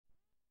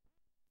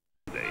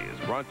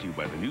brought to you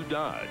by the new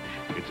Dodge.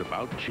 It's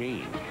about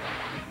change.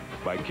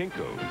 By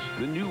Kinko's,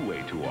 the new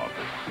way to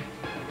office.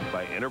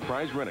 By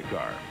Enterprise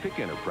Rent-A-Car. Pick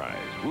Enterprise.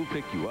 We'll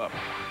pick you up.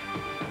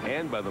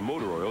 And by the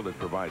motor oil that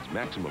provides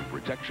maximum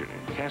protection.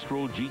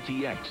 Castrol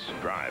GTX.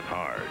 Drive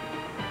hard.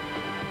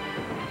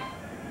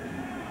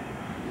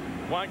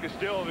 Juan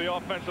Castillo, the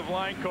offensive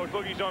line coach.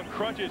 Look, he's on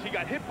crutches. He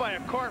got hit by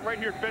a cart right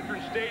here at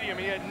Veterans Stadium.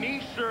 He had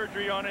knee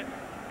surgery on it,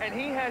 and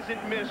he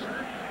hasn't missed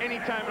any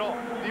time at all.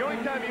 The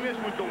only time he missed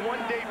was the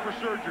 1 day for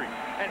surgery,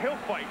 and he'll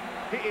fight.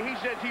 He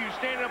says he was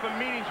standing up in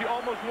meetings. He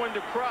almost wanted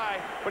to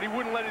cry, but he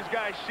wouldn't let his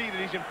guys see that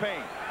he's in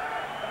pain.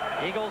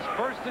 Eagles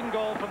 1st and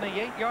goal from the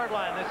 8-yard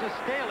line. This is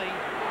Staley.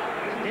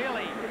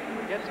 Staley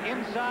gets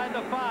inside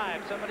the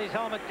 5. Somebody's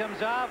helmet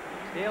comes off.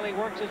 Staley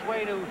works his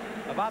way to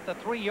about the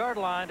 3-yard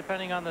line,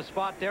 depending on the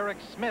spot. Derek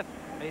Smith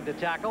made the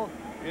tackle.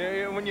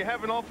 Yeah, when you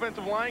have an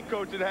offensive line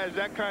coach that has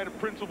that kind of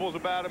principles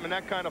about him and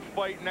that kind of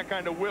fight and that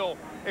kind of will,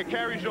 it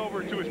carries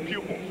over to his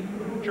pupils.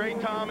 Trey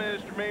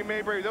Thomas, Jermaine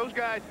Mayberry, those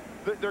guys,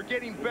 they're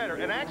getting better.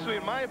 And actually,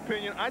 in my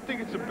opinion, I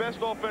think it's the best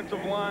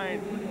offensive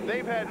line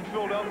they've had in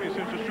Philadelphia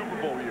since the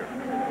Super Bowl year.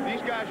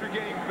 These guys are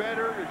getting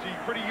better. It's a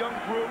pretty young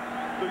group.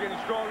 They're getting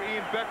stronger.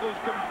 Ian Beckles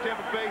coming from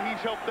Tampa Bay.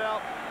 He's helped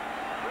out.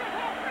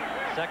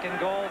 2nd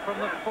goal from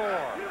the 4.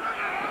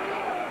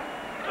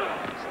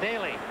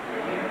 Staley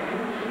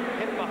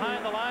hit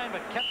behind the line,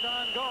 but kept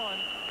on going.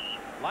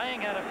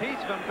 Lang had a piece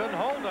of him, couldn't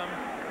hold him.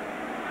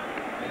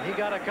 And he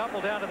got a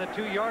couple down to the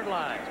 2-yard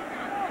line.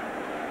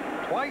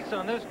 Twice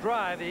on this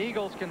drive, the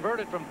Eagles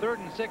converted from 3rd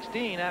and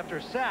 16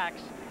 after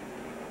sacks.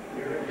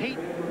 Pete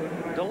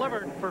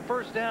delivered for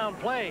 1st down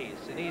plays,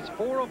 and he's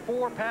 4 of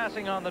 4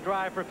 passing on the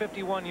drive for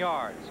 51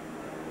 yards.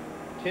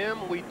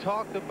 Tim, we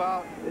talked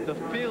about the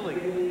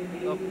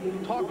feeling of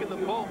talking to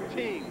both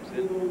teams,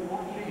 and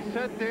he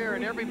sat there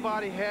and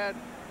everybody had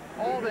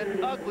all that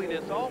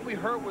ugliness. All we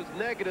heard was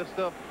negative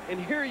stuff,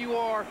 and here you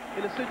are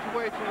in a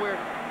situation where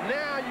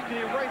now you can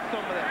erase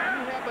some of that.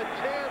 You have a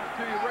chance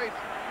to erase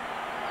it.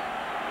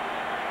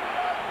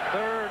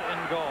 3rd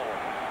and goal.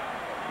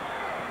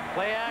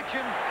 Play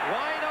action,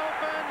 wide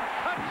open,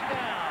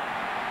 touchdown.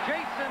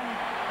 Jason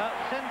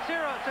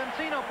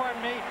Cincino,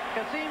 pardon me,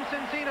 Kasim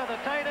Cincino,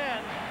 the tight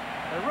end.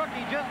 The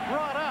rookie just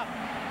brought up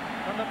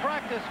from the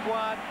practice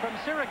squad from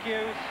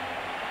Syracuse.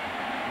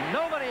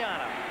 Nobody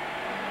on him.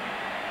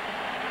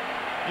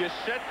 You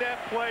set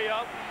that play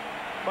up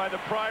by the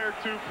prior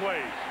 2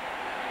 plays.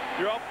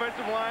 Your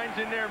offensive line's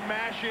in there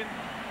mashing.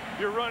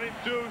 You're running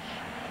deuce.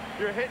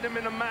 You're hitting them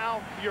in the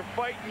mouth. You're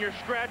fighting. You're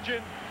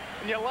scratching.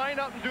 And you line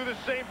up and do the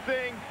same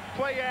thing.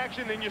 Play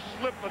action, and you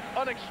slip an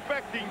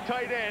unexpected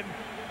tight end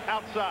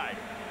outside.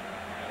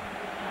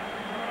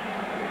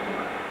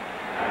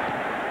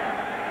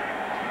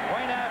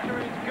 Point after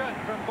is good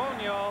from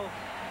Bonio.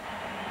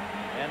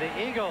 And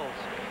the Eagles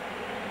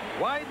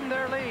widen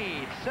their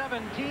lead,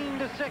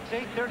 17-6,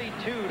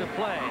 8:32 to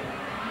play.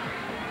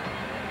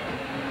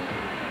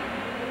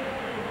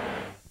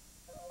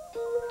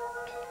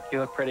 You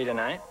look pretty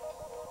tonight.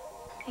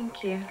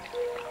 Thank you.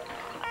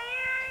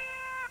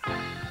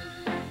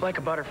 Like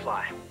a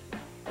butterfly.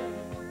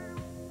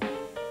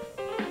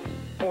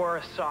 Or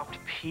a soft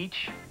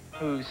peach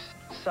whose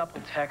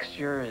supple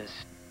texture is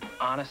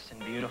honest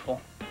and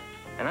beautiful.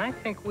 And I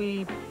think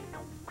we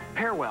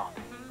pair well.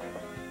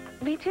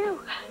 Me too.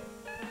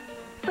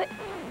 But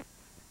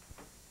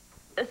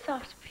a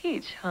soft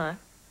peach, huh?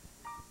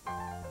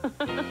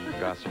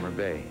 Gossamer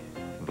Bay.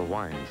 The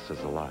wine says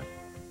a lot.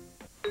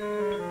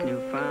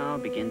 New file,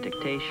 begin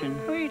dictation.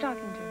 Who are you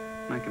talking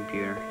to? My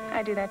computer.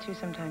 I do that too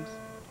sometimes.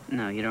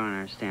 No, you don't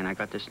understand. I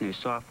got this new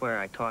software.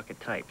 I talk, it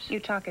types. You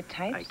talk, it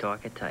types? I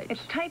talk, it types.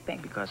 It's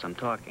typing. Because I'm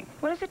talking.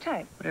 What does it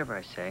type? Whatever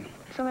I say.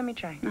 So let me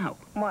try. No.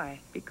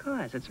 Why?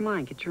 Because it's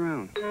mine. Get your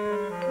own.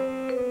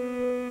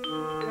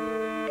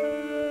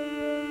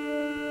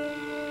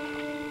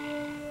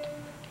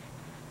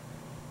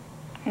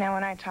 Now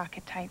when I talk,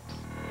 it types.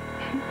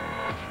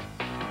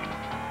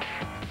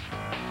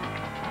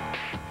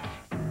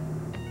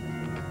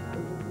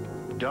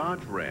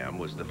 Dodge Ram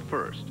was the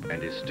first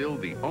and is still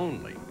the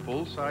only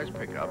full-size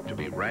pickup to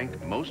be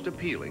ranked most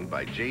appealing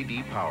by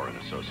J.D. Power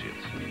 &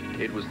 Associates.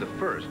 It was the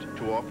first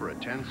to offer a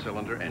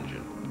 10-cylinder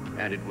engine,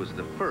 and it was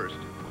the first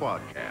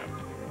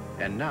quad-cabbed.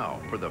 And now,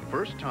 for the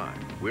first time,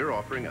 we're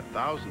offering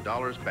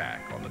 $1,000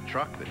 back on the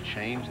truck that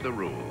changed the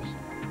rules.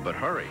 But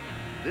hurry,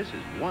 this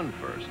is one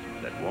first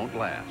that won't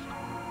last.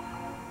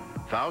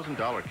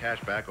 $1,000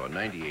 cash back on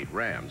 98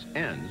 Rams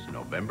ends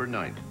November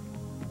 9th.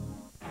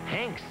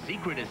 Hank's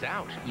secret is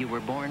out. You were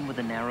born with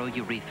a narrow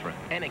urethra.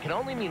 And it can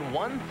only mean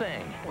one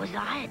thing. Was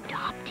I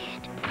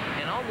adopted?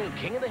 An all-new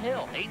King of the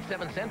Hill,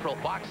 8/7 Central,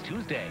 Fox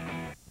Tuesday.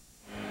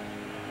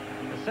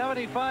 The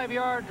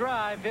 75-yard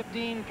drive,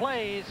 15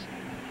 plays,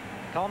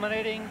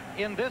 culminating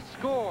in this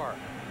score.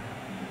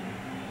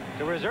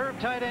 The reserve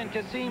tight end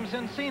Kasim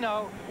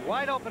Cincino,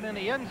 wide open in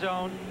the end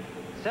zone,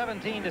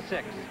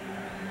 17-6.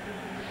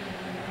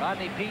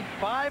 Rodney Peete,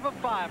 5 of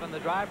 5 on the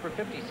drive for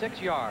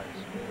 56 yards.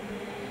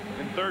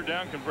 And 3rd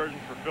down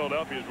conversions for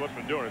Philadelphia is what's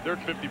been doing it. They're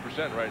at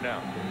 50% right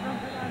now.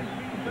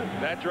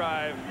 That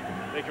drive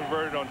They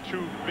converted on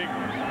 2 big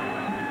ones.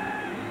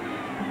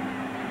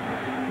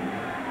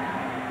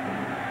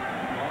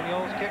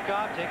 Colonial's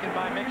kickoff taken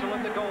by Mitchell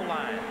at the goal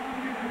line. An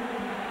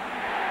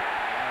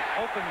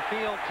open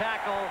field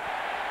tackle.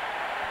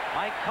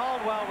 Mike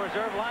Caldwell,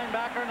 reserve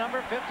linebacker,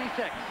 number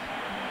 56.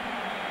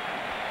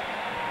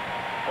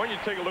 I want you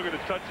to take a look at the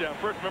touchdown.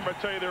 First, remember I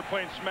tell you they're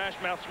playing smash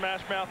mouth,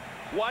 smash mouth.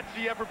 Watch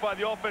the effort by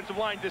the offensive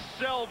line to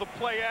sell the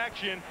play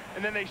action,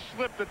 and then they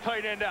slip the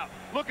tight end out.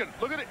 Look at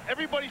it.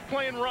 Everybody's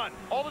playing run.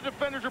 All the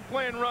defenders are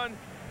playing run.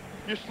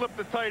 You slip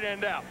the tight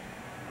end out.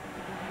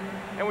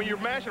 And when you're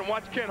mashing,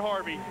 watch Ken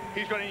Harvey.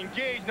 He's going to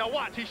engage. Now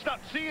watch. He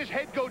stops. See his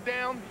head go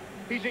down.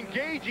 He's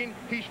engaging.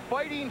 He's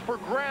fighting for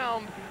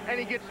ground, and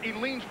he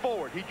leans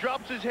forward. He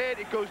drops his head.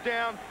 It goes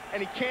down,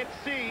 and he can't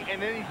see, and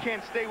then he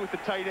can't stay with the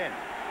tight end.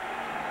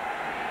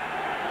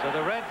 So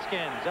the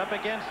Redskins up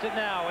against it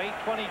now.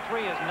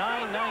 8:23 as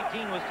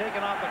 9:19 was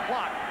taken off the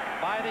clock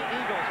by the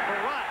Eagles.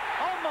 Perrott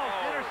almost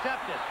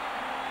intercepted.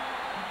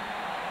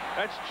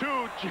 That's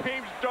 2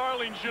 James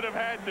Darling should have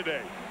had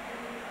today.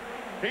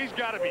 He's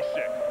got to be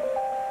sick.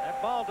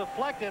 That ball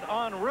deflected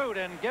en route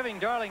and giving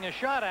Darling a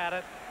shot at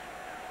it.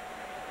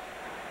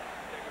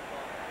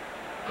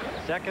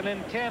 2nd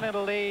and 10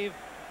 it'll leave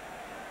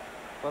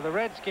for the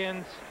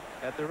Redskins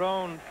at their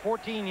own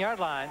 14-yard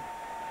line.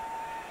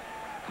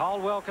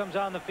 Caldwell comes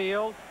on the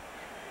field.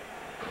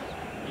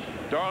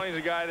 Darling's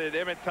a guy that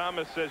Emmett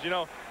Thomas says, you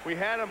know, we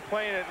had him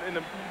playing in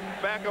the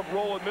backup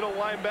role at middle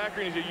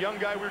linebacker, and he's a young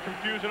guy. We were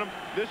confusing him.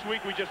 This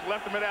week we just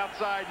left him at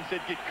outside and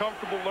said, get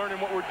comfortable learning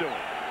what we're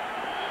doing.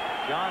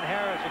 John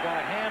Harris, who got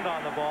a hand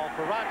on the ball.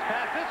 Perrott's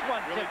pass. This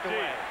one Really tipped deep.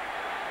 away.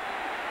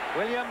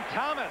 William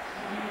Thomas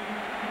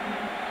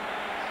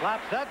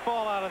slaps that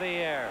ball out of the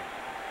air.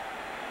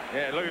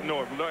 Yeah, look at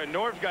Norv.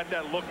 Norv's got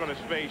that look on his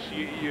face.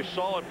 You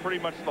saw it pretty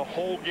much the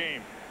whole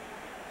game.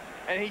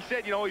 And he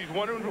said, you know, he's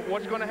wondering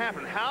what's going to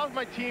happen. How's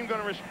my team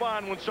going to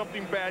respond when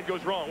something bad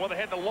goes wrong? Well, they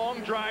had the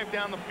long drive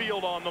down the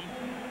field on them.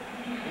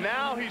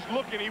 Now he's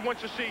looking. He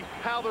wants to see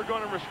how they're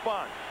going to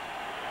respond.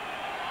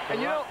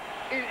 And, you know,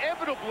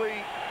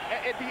 inevitably,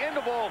 at the end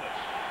of all this,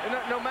 and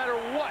no matter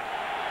what,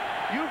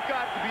 you've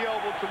got to be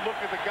able to look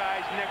at the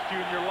guys next to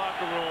you in your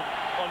locker room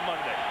on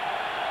Monday.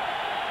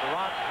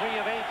 Perrott 3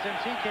 of 8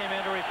 since he came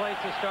in to replace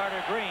the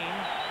starter Green.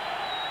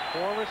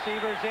 4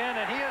 receivers in,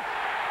 and he is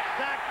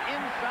sacked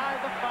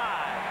inside the 5.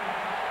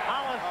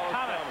 Hollis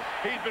Thomas.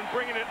 He's been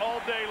bringing it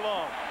all day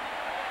long.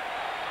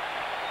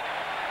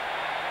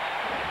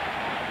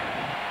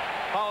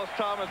 Hollis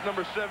Thomas,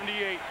 number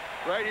 78,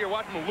 right here.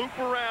 Watch him loop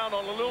around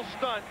on a little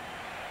stunt.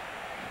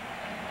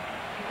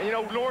 And, you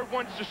know, Norv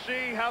wants to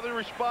see how they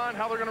respond,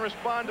 how they're going to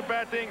respond to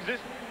bad things.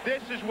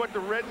 This is what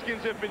the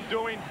Redskins have been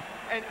doing.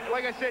 And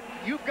like I said,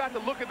 you've got to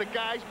look at the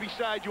guys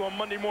beside you on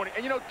Monday morning.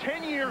 And, you know,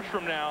 10 years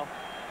from now,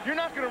 you're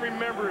not going to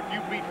remember if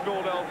you beat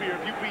Philadelphia,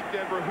 if you beat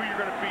Denver, who you're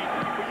going to beat.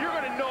 But you're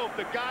going to know if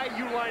the guy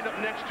you lined up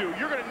next to,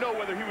 you're going to know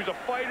whether he was a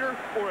fighter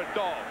or a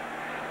dog.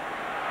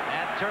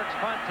 Matt Turk's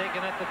punt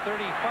taken at the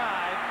 35.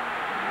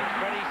 It's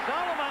Freddie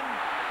Solomon.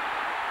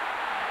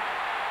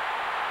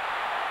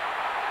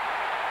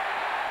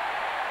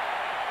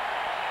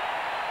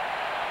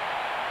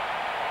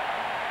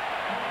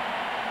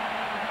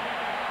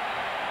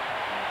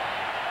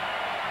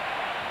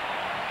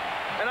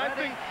 And I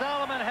think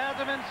Solomon has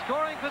him in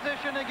scoring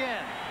position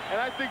again. And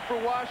I think for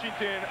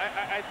Washington,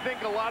 I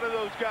think a lot of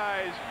those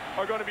guys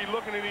are going to be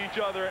looking at each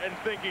other and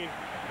thinking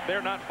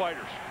they're not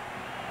fighters.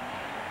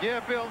 Yeah,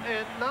 Bill,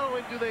 and not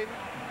only do they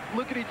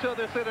look at each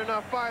other and say they're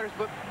not fighters,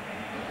 but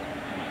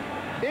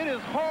it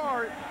is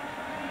hard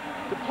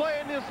to play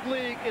in this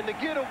league and to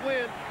get a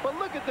win. But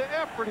look at the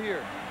effort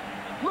here.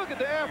 Look at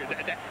the effort.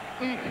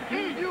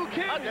 You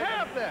can't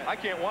have that. I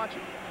can't watch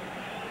it.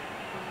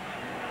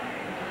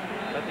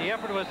 But the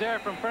effort was there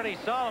from Freddie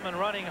Solomon,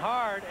 running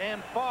hard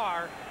and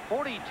far.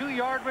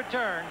 42-yard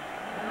return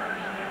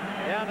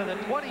down to the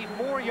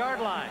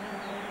 24-yard line.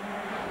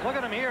 Look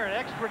at him here, an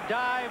extra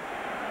dive,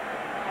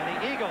 and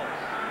the Eagles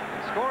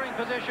in scoring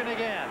position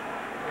again.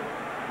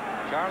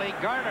 Charlie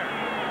Garner.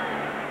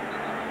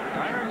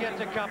 Garner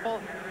gets a couple.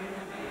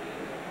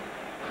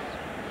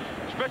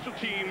 Special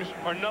teams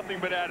are nothing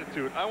but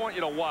attitude. I want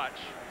you to watch,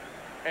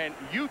 and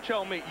you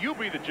tell me, you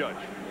be the judge.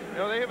 You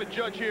know, they have a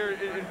judge here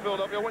in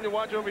Philadelphia. I want you to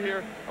watch over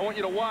here. I want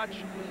you to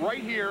watch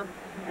right here.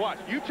 Watch.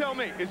 You tell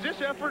me, is this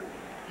effort?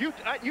 You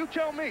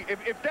tell me.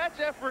 If that's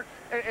effort,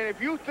 and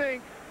if you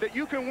think that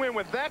you can win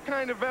with that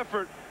kind of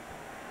effort,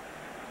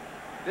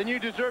 then you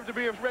deserve to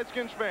be a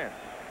Redskins fan.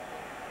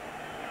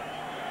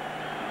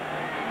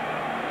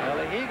 Well,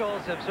 the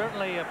Eagles have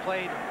certainly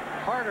played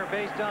harder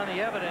based on the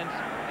evidence,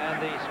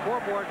 and the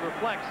scoreboard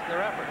reflects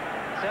their effort.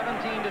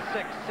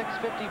 17-6,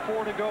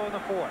 6:54 to go in the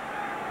fourth.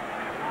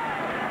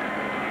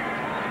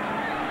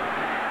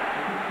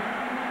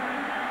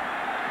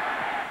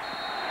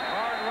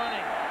 Hard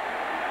running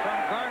from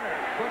Garner,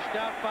 pushed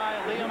out by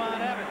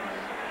Leamon Evans.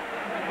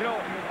 You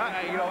know,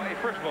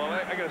 first of all,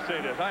 I got to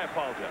say this. I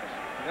apologize.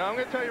 Now, I'm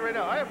going to tell you right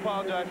now, I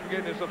apologize for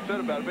getting this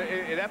upset about it,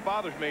 but that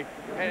bothers me.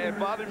 And it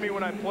bothered me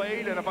when I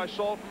played, and if I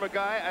saw it from a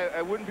guy,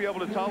 I wouldn't be able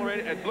to tolerate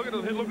it. And look at the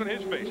look on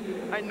his face.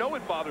 I know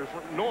it bothers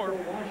Norm.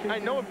 I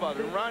know it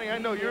bothers him. Ronnie, I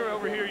know you're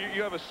over here.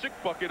 You have a sick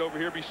bucket over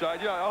here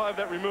beside you. I'll have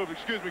that removed.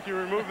 Excuse me, can you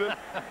remove this?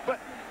 But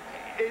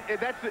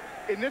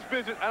in this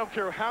business, I don't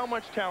care how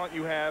much talent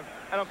you have.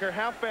 I don't care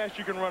how fast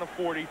you can run a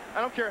 40.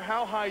 I don't care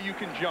how high you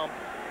can jump.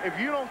 If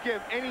you don't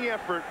give any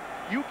effort,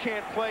 you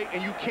can't play,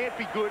 and you can't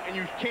be good, and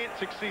you can't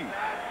succeed.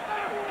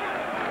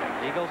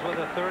 Eagles with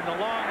a third and a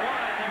long one.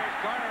 There's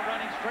Garner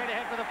running straight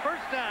ahead for the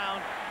first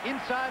down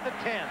inside the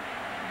 10.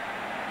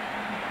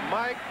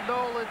 Mike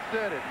Nolan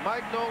said it.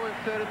 Mike Nolan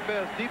said it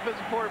best.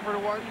 Defensive coordinator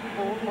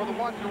for the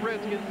Washington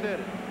Redskins said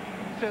it.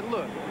 He said,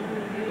 look,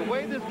 the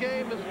way this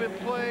game has been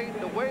played,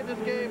 the way this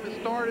game has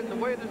started, the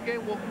way this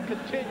game will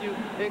continue,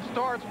 it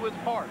starts with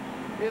heart.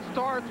 It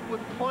starts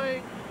with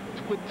playing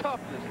with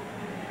toughness.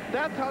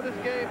 That's how this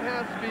game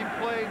has to be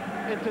played.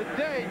 And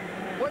today,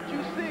 what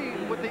you see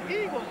with the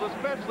Eagles,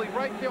 especially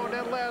right there on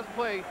that last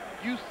play,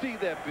 you see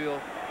that, Bill.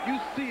 You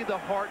see the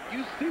heart.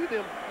 You see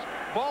them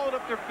balling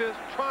up their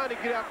fists, trying to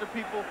get after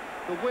people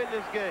to win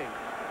this game.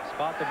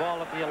 Spot the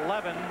ball at the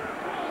 11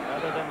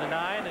 rather than the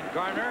 9, and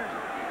Garner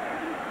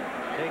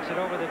takes it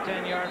over the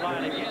 10-yard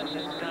line again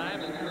this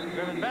time, and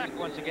driven back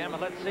once again,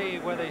 but let's see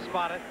where they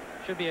spot it.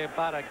 Should be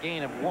about a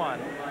gain of 1.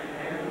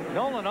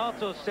 Nolan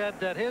also said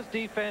that his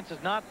defense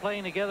is not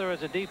playing together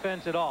as a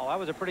defense at all. That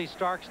was a pretty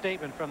stark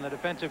statement from the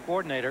defensive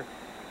coordinator.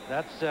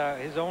 That's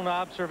his own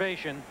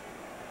observation.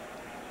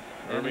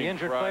 And the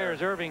injured player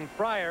is Irving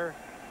Fryer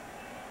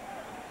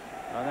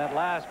on that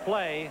last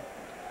play.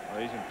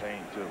 Well, he's in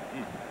pain, too.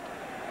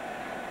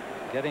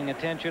 Getting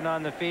attention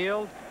on the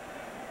field.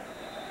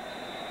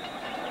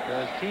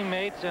 His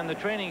teammates and the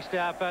training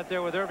staff out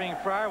there with Irving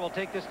Fryer will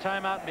take this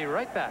timeout and be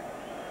right back.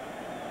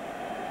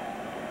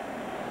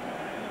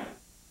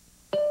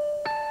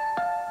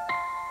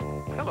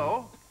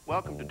 Hello,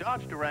 welcome to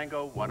Dodge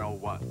Durango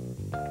 101.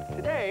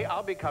 Today,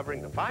 I'll be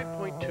covering the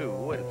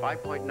 5.2 and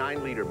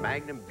 5.9 liter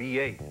Magnum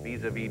V8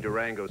 vis-a-vis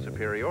Durango's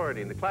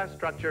superiority in the class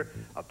structure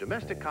of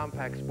domestic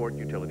compact sport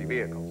utility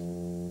vehicles.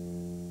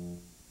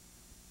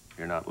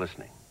 You're not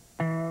listening.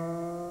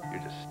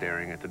 You're just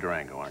staring at the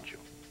Durango, aren't you?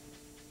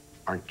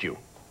 Aren't you?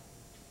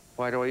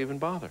 Why do I even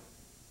bother?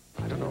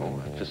 I don't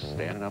know. I'm just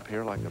standing up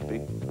here like a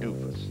big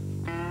doofus.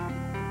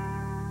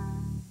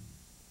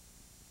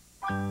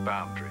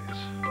 Boundaries.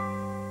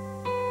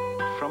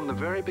 From the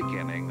very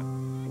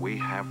beginning, we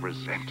have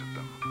resented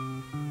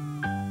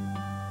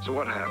them. So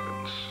what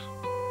happens?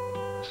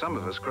 Some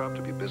of us grow up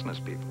to be business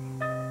people.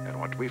 And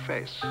what do we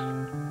face?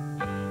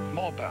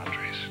 More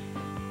boundaries.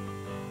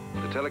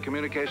 The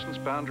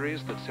telecommunications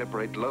boundaries that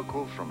separate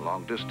local from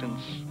long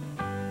distance,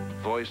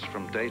 voice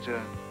from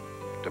data,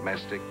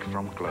 domestic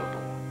from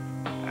global,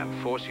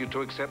 and force you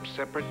to accept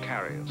separate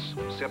carriers,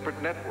 separate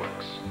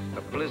networks,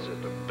 a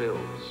blizzard of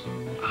bills.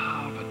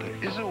 But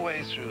there is a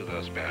way through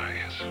those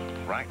barriers,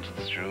 right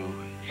through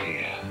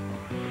here.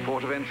 The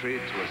port of entry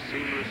to a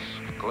seamless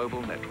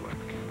global network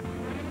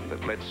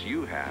that lets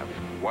you have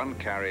one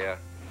carrier,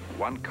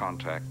 one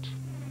contact,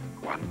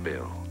 one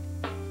bill,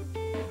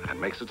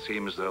 and makes it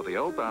seem as though the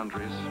old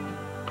boundaries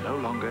no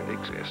longer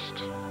exist.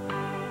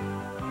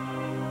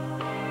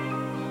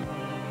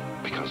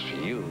 Because for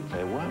you,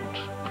 they won't.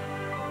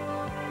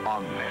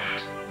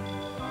 OnNet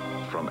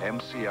from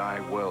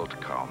MCI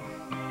WorldCom.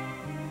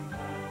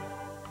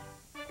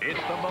 It's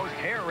the most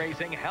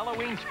hair-raising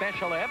Halloween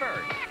special ever.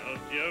 I'll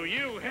show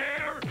you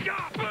hair.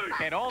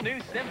 And all new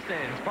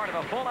Simpsons, part of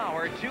a full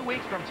hour 2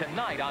 weeks from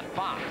tonight on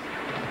Fox.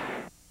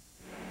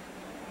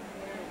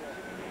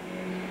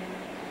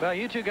 Well,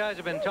 you two guys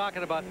have been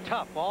talking about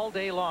tough all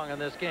day long in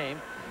this game.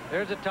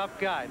 There's a tough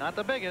guy, not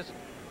the biggest,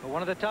 but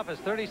one of the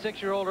toughest,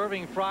 36-year-old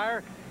Irving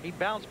Fryer. He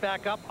bounced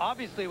back up,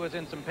 obviously was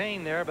in some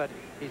pain there, but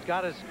he's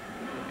got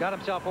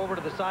himself over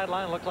to the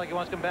sideline. Looks like he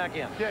wants to come back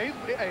in. Yeah,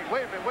 hey,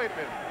 wait a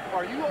minute.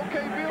 Are you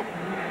okay, Bill?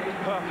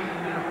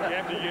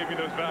 After you gave me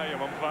those Valium,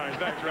 I'm fine.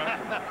 Thanks, Ron.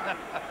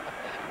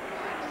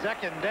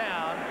 Second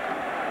down.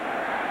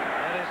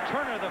 That is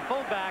Turner, the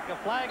fullback. A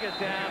flag is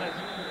down as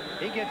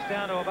he gets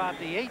down to about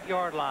the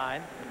 8-yard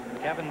line.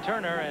 Kevin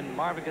Turner and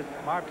Marcus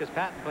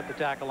Patton put the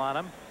tackle on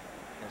him.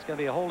 It's going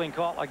to be a holding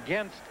call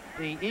against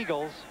the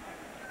Eagles.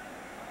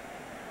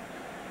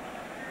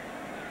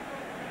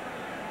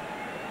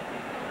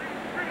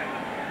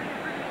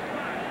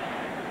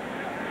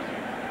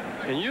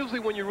 And usually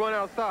when you run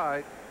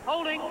outside...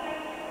 Holding,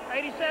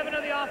 87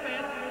 of the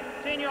offense,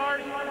 10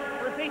 yards,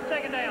 repeat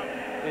second down.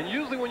 And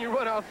usually when you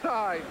run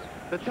outside,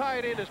 the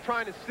tight end is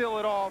trying to seal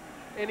it off,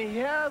 and he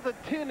has a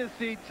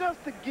tendency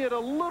just to get a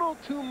little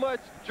too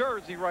much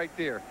jersey right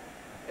there.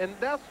 And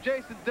that's what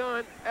Jason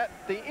done at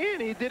the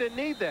end. He didn't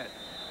need that.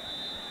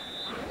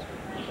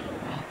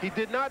 He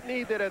did not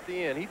need that at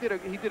the end. He did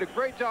a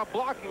great job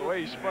blocking. The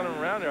way he spun him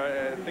around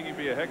there, I think he'd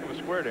be a heck of a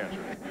square dancer.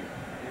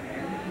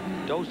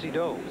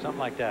 Do-si-do, something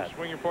like that.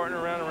 Swing your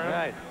partner around.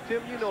 Right.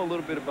 Tim, you know a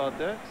little bit about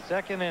that.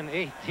 2nd and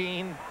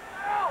 18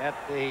 at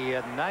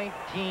the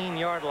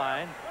 19-yard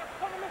line.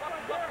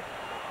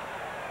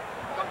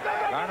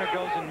 Garner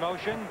goes in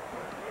motion.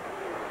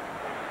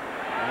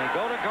 And they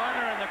go to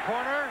Garner in the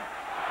corner.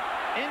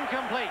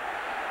 Incomplete.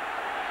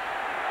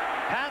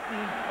 Patton,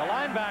 the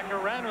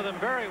linebacker, ran with him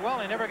very well.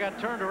 He never got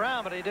turned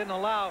around, but he didn't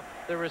allow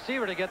the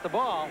receiver to get the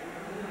ball.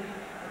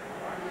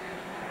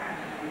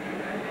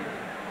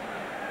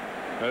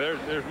 Now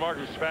there's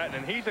Marcus Patton,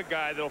 and he's a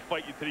guy that'll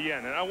fight you to the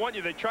end. And I want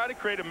you, they try to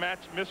create a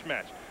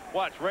mismatch.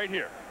 Watch, right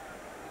here.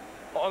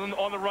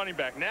 On the running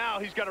back. Now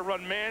he's got to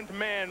run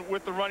man-to-man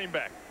with the running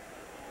back.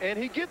 And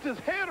he gets his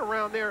head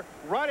around there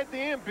right at the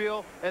end,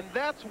 Bill, and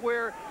that's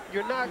where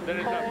you're not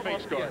called.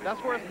 Yeah, that's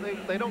where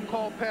they don't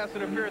call pass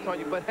interference on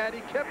you. But had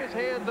he kept his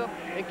hands up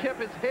and kept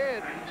his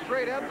head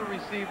straight at the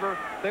receiver,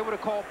 they would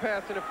have called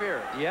pass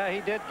interference. Yeah, he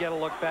did get a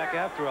look back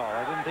after all.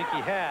 I didn't think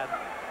he had.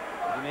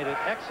 He made an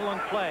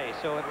excellent play,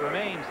 so it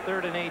remains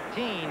 3rd and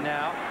 18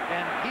 now.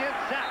 And he is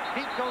sacked.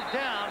 Pete goes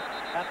down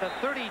at the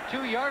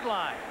 32-yard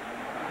line.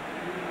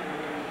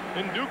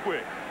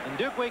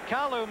 Ndukwe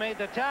Kalu made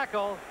the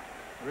tackle.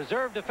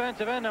 Reserve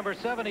defensive end number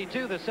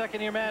 72, the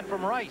second-year man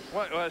from Rice.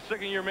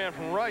 Second-year man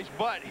from Rice,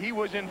 but he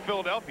was in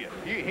Philadelphia.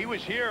 He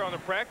was here on the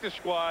practice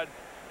squad.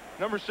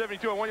 Number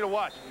 72, I want you to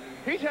watch.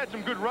 He's had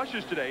some good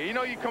rushes today. You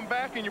know, you come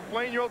back and you're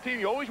playing your old team,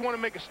 you always want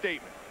to make a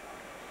statement.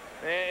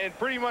 And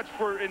pretty much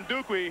for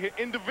Ndukwe,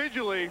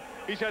 individually,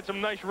 he's had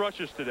some nice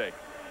rushes today.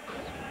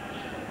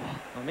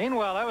 Well,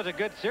 meanwhile, that was a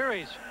good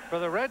series for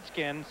the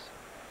Redskins.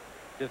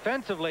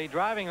 Defensively,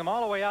 driving them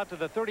all the way out to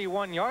the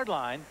 31-yard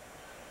line.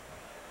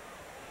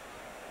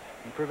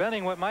 And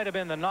preventing what might have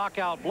been the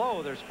knockout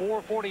blow. There's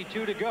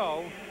 4:42 to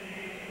go.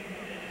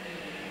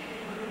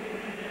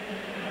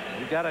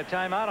 We've got a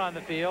timeout on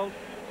the field.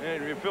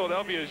 And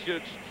Philadelphia is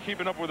just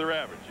keeping up with their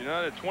average. You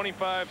know, they're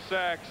 25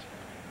 sacks,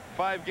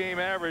 5-game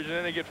average, and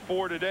then they get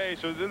 4 today.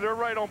 So they're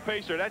right on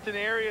pace there. That's an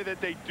area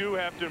that they do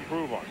have to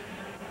improve on.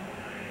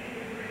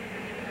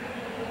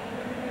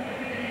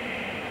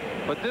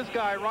 But this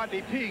guy,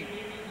 Rodney Peete,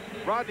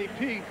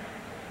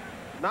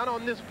 not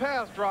on this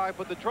past drive,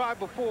 but the drive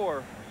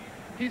before,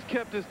 he's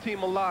kept his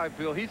team alive,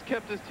 Bill. He's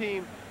kept his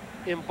team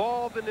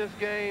involved in this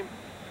game.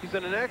 He's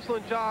done an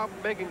excellent job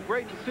making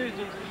great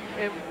decisions.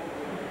 And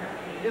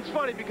it's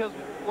funny because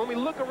when we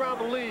look around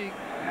the league,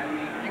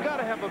 you got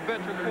to have a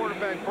veteran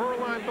quarterback.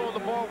 Berline throwing the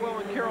ball well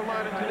in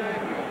Carolina today.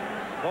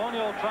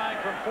 Boniol trying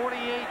from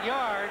 48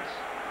 yards,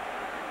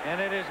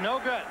 and it is no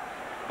good.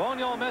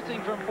 Boniol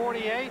missing from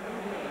 48.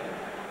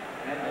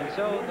 And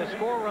so the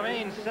score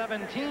remains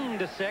 17-6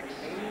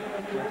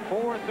 with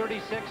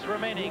 4:36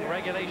 remaining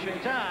regulation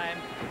time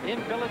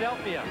in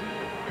Philadelphia.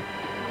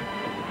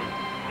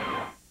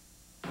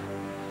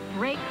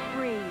 Break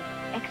free.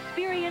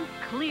 Experience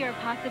clear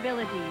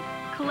possibilities.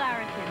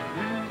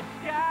 Claritin.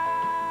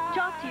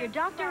 Talk to your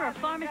doctor or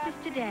pharmacist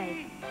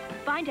today.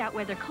 Find out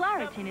whether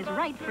Claritin is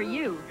right for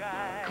you.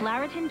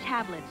 Claritin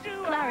tablets,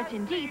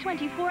 Claritin D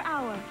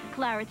 24-hour,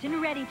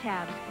 Claritin Ready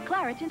tabs,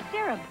 Claritin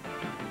syrup.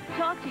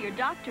 Talk to your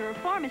doctor or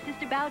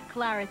pharmacist about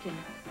Claritin.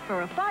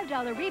 For a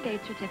 $5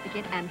 rebate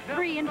certificate and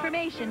free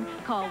information,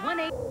 call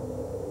 1-800.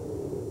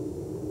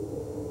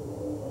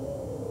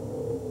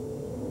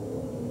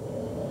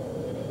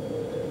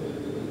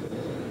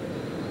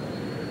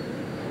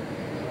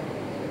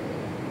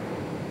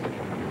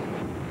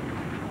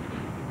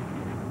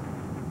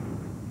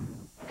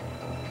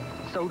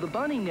 So the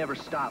bunny never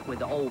stopped with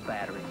the old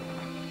battery.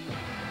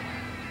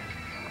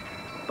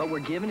 But we're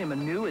giving him a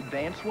new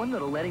advanced one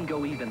that'll let him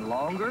go even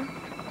longer?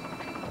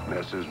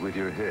 Messes with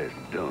your head,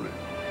 don't it?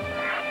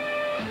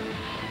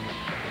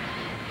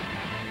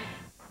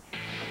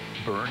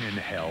 Burn in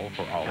hell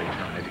for all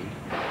eternity.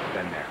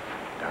 Been there,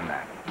 done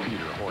that. Peter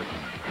Horton,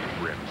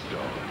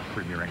 Brimstone,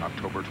 premiering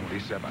October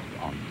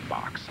 27th on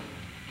Fox.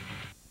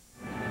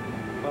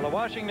 Well, the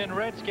Washington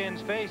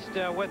Redskins faced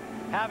with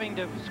having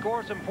to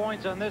score some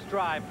points on this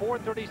drive.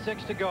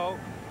 4:36 to go.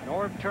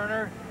 Norv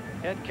Turner,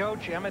 head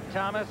coach, Emmett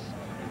Thomas,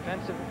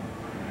 defensive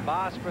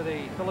boss for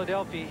the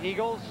Philadelphia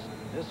Eagles.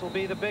 This will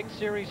be the big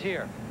series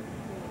here.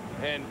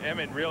 And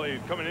Emmett really,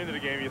 coming into the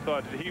game, you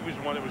thought that he was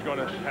the one that was going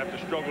to have to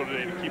struggle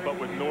today to keep up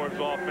with Norv's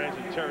offense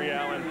and Terry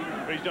Allen.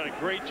 But he's done a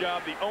great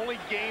job. The only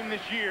game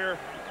this year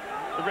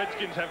the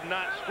Redskins have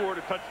not scored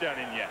a touchdown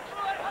in yet.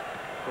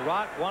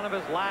 Barrott, one of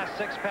his last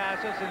 6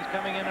 passes since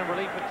coming in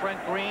relief of Trent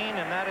Green,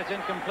 and that is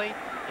incomplete.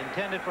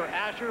 Intended for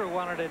Asher, who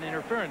wanted an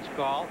interference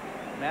call.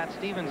 Matt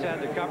Stevens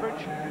had the coverage.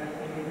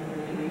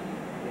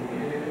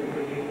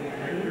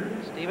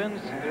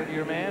 Stevens,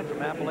 third-year man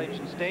from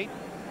Appalachian State,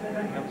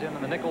 comes in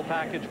the nickel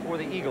package for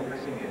the Eagles.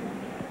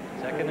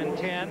 2nd and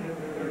 10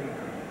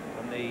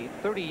 from the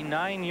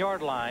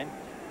 39-yard line.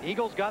 The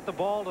Eagles got the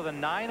ball to the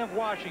 9 of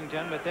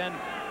Washington, but then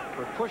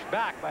were pushed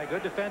back by a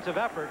good defensive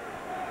effort.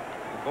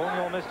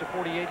 Boniol missed a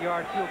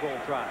 48-yard field goal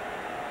try.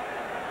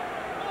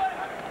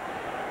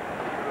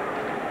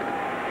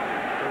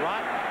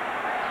 Barrott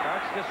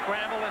starts to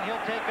scramble, and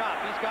he'll take off.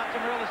 He's got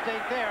some real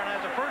estate there and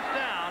has a first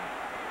down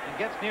and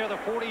gets near the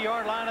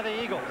 40-yard line of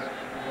the Eagles.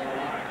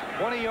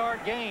 20-yard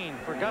gain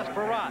for Gus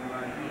Barrott.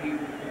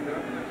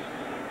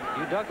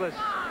 Hugh Douglas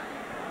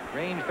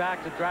ranged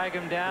back to drag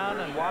him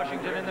down, and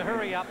Washington in the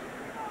hurry-up.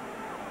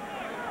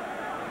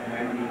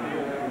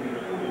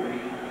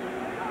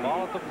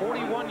 Ball at the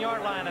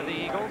 41-yard line of the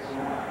Eagles.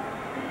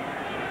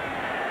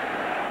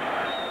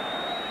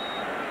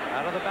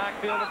 Out of the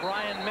backfield of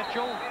Brian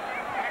Mitchell,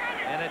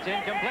 and it's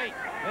incomplete.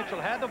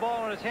 Mitchell had the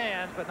ball in his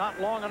hands, but not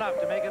long enough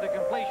to make it a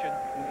completion.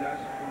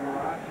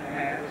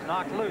 It was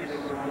knocked loose.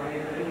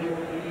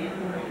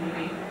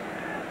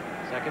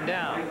 Second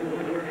down.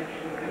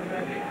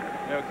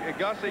 You know,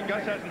 Gus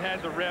hasn't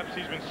had the reps.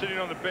 He's been sitting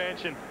on the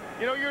bench, and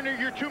you know, you're in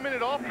your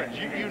 2-minute offense.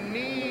 You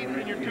need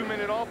in your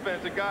 2-minute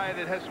offense a guy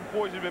that has some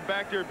poise, been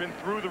back there, been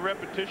through the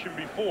repetition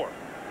before.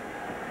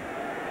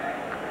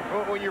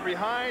 When you're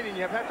behind and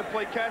you have had to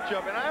play catch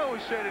up, and I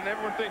always said, and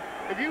everyone thinks,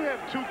 if you have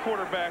 2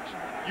 quarterbacks,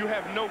 you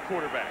have no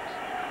quarterbacks.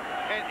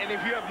 And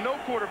if you have no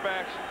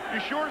quarterbacks,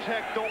 you sure as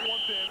heck don't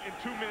want them in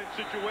 2-minute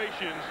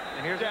situations.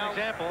 And here's an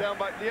example.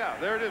 Yeah,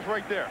 there it is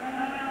right there.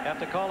 Have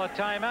to call a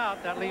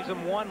timeout. That leaves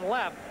them 1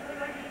 left.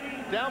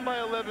 Down by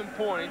 11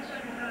 points,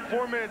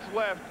 4 minutes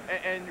left,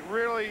 and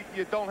really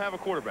you don't have a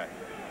quarterback.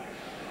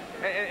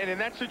 And in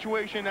that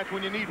situation, that's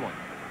when you need one.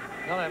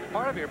 Well,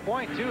 part of your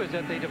point, too, is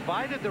that they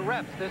divided the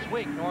reps this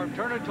week. Norm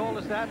Turner told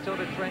us that, so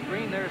did Trent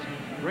Green. There's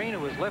Green, who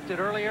was lifted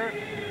earlier,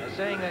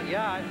 saying that,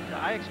 yeah,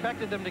 I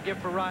expected them to give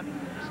Farad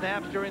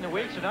snaps during the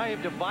week, so now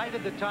you've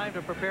divided the time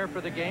to prepare for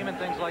the game and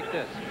things like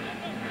this.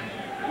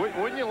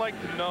 Wouldn't you like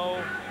to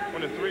know,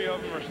 when the 3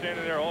 of them are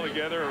standing there all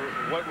together,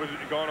 what was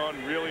going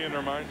on really in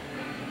their minds?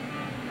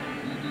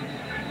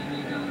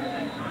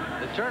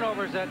 The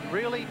turnovers that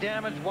really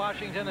damaged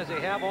Washington, as they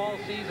have all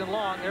season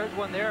long. There's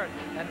one there,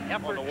 an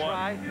effort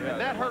try. Yeah,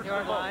 and that hurts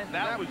the most.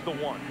 That was the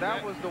one.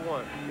 That was the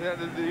one. Yeah,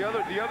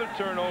 the other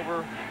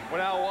turnover,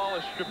 when Al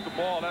Wallace stripped the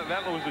ball,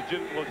 that was a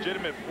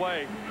legitimate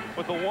play.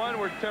 But the one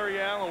where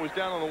Terry Allen was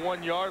down on the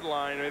 1-yard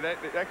line, I mean,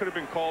 that could have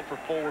been called for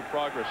forward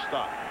progress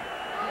stop.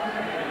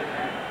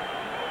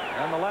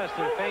 Nonetheless,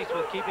 they're faced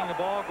with keeping the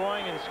ball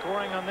going and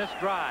scoring on this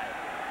drive.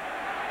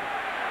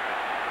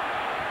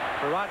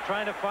 Farad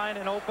trying to find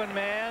an open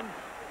man,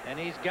 and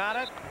he's got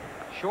it.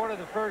 Short of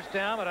the first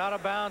down, but out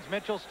of bounds.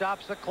 Mitchell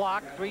stops the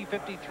clock.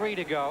 3:53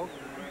 to go.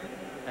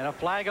 And a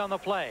flag on the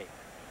play.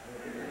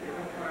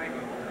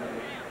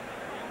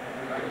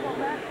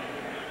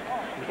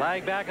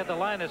 Flag back at the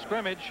line of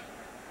scrimmage.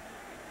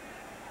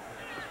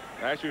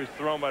 Actually, it was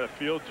thrown by the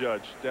field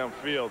judge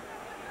downfield.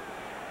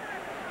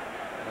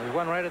 There's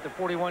one right at the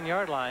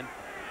 41-yard line.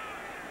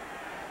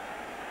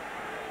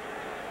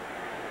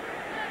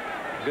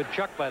 Good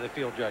chuck by the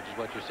field judge is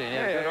what you're saying.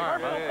 Yeah, good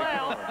arm.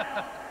 Foul.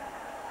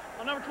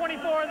 On number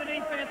 24 of the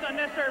defense,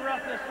 unnecessary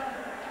roughness.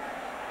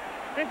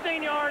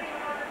 15 yards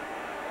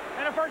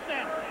and a first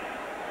down.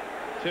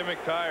 Tim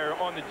McTire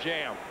on the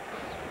jam.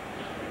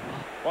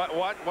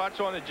 Watch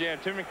on the jam.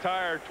 Tim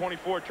McTire,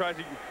 24, tries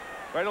to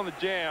right on the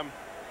jam.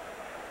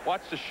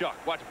 Watch the shuck.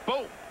 Watch,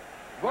 boom,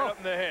 right up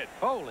in the head.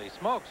 Holy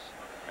smokes!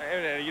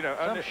 And, you know,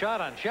 some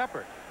shot on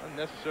Shepard.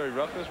 Unnecessary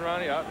roughness,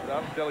 Ronnie. I'll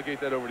delegate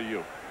that over to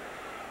you.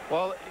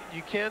 Well,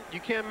 you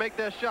can't make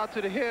that shot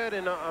to the head,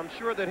 and I'm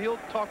sure that he'll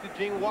talk to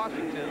Gene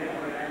Washington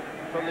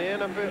from the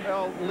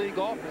NFL league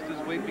office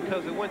this week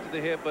because it went to the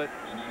head. But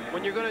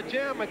when you're going to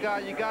jam a guy,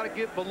 you got to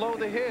get below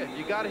the head.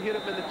 You got to hit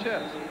him in the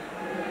chest.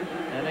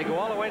 And they go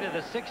all the way to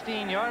the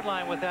 16-yard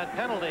line with that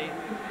penalty.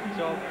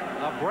 So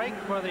a break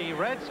for the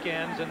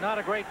Redskins, and not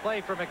a great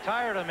play for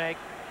McTire to make.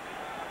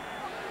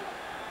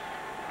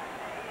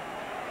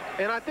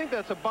 And I think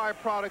that's a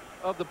byproduct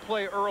of the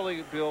play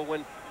early, Bill,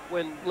 when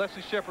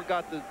Leslie Shepard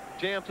got the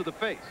jam to the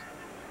face.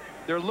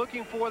 They're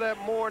looking for that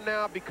more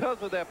now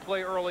because of that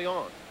play early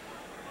on.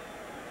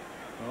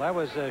 Well, that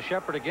was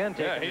Shepard again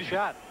taking the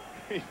shot.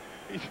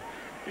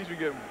 He's been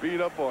getting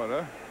beat up on,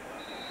 huh?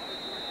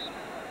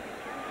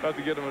 We'll have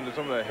to get him into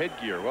some of that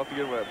headgear. We'll have to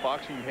get him that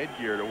boxing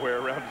headgear to wear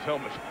around his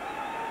helmet.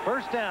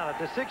 First down at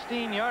the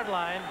 16-yard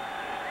line.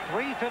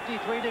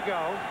 3:53 to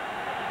go.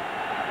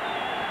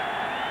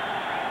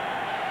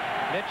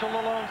 Mitchell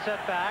alone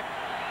set back.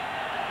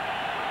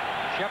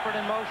 Shepard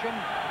in motion.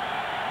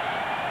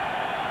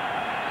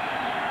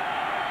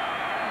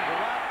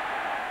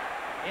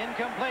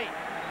 Incomplete.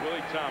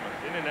 Willie Thomas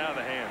in and out of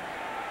the hands.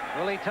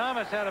 Willie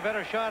Thomas had a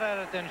better shot at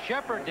it than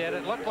Shepard did.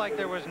 It looked like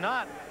there was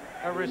not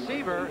a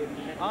receiver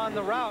on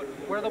the route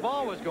where the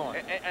ball was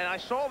going. And I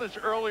saw this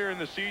earlier in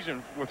the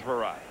season with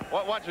Farad.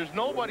 Watch, there's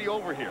nobody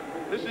over here.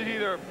 This is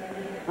either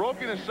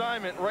broken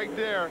assignment right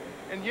there.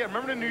 And yeah,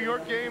 remember the New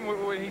York game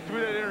when he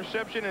threw that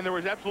interception and there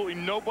was absolutely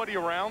nobody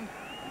around?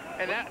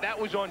 And that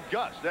was on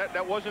Gus.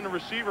 That wasn't a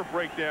receiver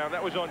breakdown.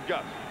 That was on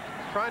Gus.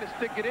 Trying to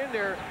stick it in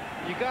there.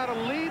 You got to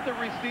lead the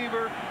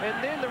receiver,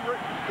 and then the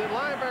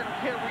linebacker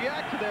can't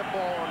react to that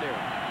ball on there.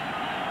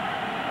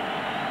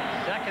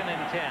 2nd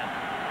and 10.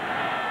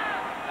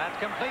 That's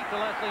complete to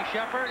Leslie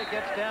Shepard. It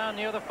gets down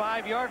near the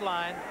 5-yard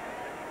line.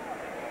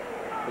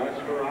 That's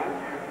Farad.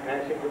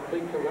 Passing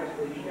complete to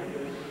Leslie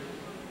Shepard.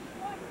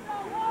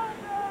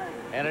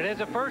 And it is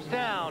a first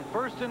down.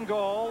 1st and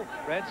goal.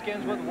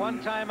 Redskins with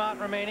 1 timeout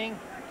remaining.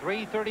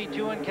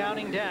 3:32 and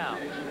counting down.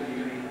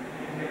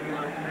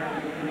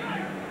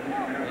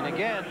 And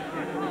again,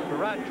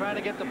 Farad trying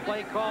to get the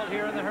play called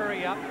here in the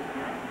hurry up.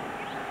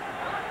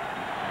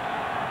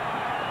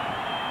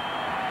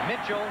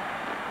 Mitchell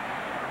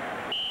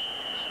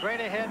straight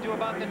ahead to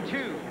about the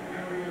 2.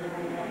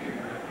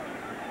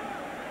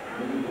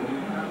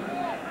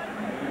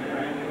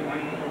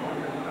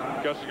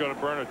 Gus is going to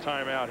burn a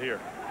timeout here.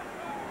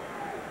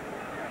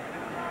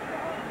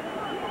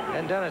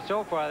 And done it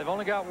so far. They've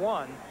only got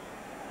 1.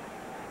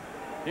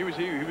 He was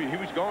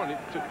going.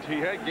 He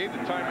gave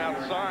the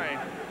timeout sign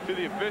to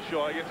the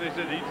official. I guess he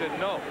said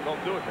no,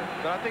 don't do it then.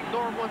 But I think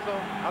Gus wants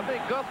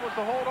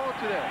to hold on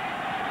to that.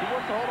 He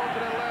wants to hold on to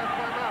that last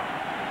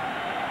timeout.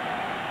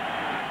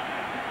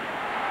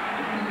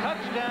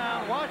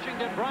 Touchdown,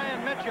 Washington,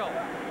 Brian Mitchell.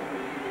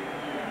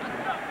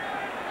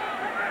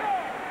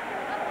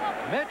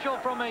 Mitchell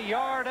from a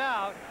yard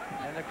out,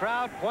 and the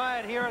crowd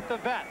quiet here at the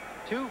vet.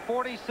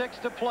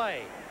 2:46 to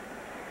play.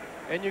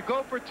 And you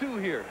go for 2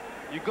 here.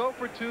 You go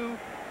for 2.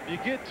 You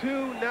get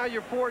 2. Now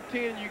you're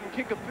 14. You can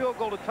kick a field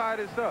goal to tie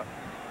this up.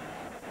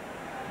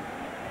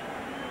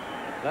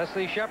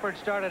 Leslie Shepard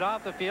started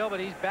off the field, but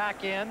he's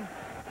back in.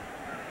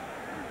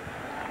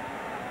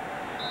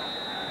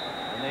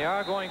 And they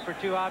are going for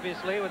 2,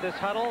 obviously, with this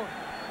huddle.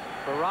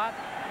 Barat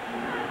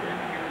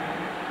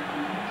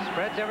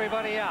spreads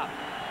everybody out.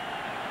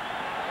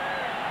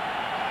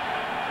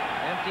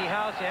 Empty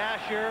house.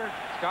 Asher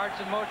starts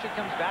in motion,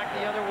 comes back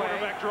the other way.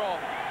 Quarterback draw.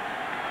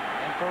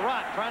 And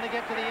Barat trying to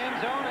get to the end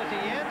zone. Is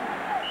he in?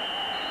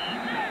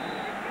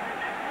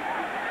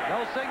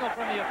 No signal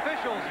from the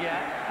officials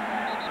yet.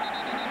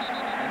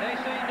 And they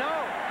say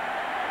no.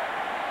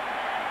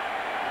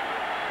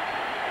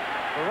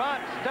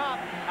 Barat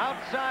stopped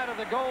outside of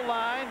the goal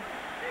line.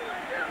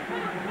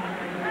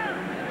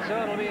 And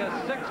so it'll be a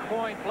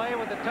 6-point play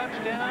with the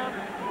touchdown,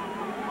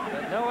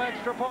 but no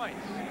extra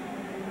points.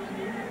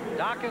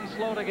 Dawkins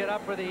slow to get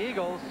up for the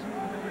Eagles.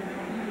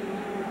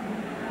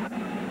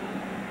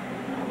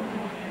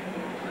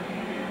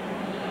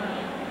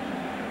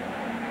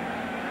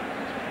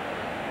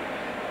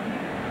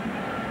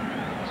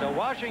 So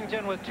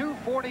Washington with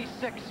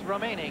 2:46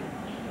 remaining.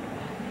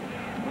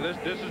 Well,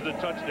 this is the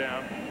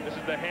touchdown. This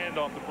is the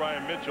handoff to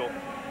Brian Mitchell.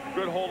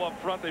 Good hole up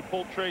front. They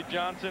pulled Trey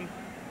Johnson.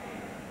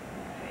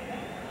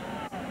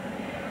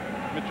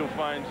 Mitchell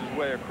finds his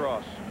way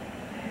across.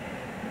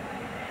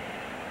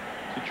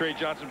 See, Trey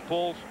Johnson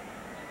pulls,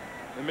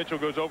 and Mitchell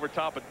goes over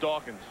top of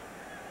Dawkins.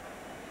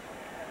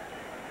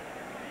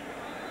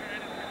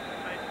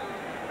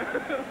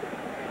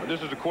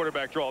 This is a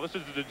quarterback draw. This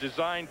is the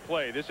design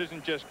play. This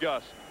isn't just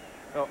Gus.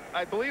 No,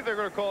 I believe they're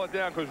going to call it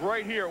down because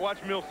right here,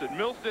 watch Milstead.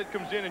 Milstead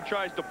comes in and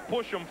tries to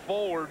push him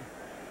forward.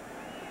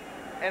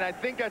 And I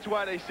think that's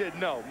why they said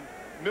no.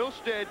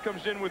 Milstead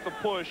comes in with a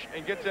push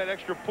and gets that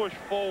extra push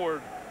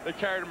forward. They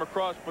carried him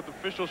across, but the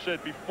official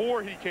said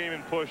before he came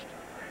and pushed,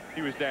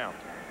 he was down.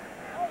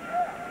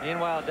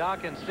 Meanwhile,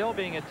 Dawkins still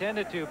being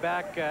attended to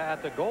back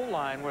at the goal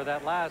line where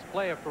that last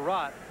play of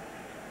Farrat.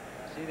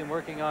 See them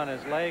working on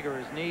his leg or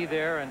his knee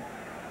there, and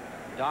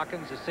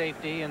Dawkins, the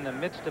safety, in the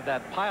midst of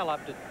that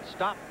pileup to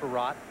stop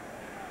Farrat.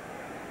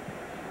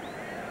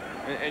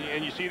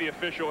 And you see the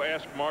official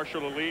ask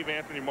Marshall to leave,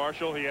 Anthony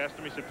Marshall. He asked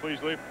him, he said,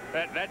 please leave.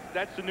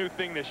 That's the new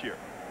thing this year.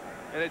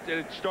 And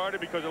it started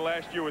because of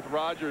last year with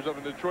Rodgers up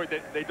in Detroit.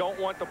 They don't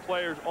want the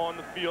players on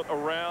the field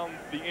around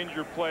the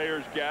injured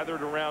players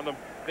gathered around them.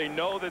 They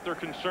know that there are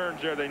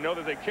concerns there. They know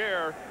that they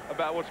care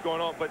about what's going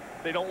on, but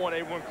they don't want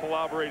everyone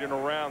collaborating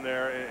around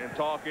there and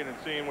talking and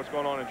seeing what's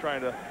going on and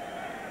trying to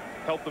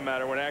help the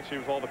matter when actually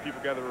with all the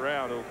people gathered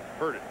around, it'll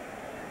hurt it.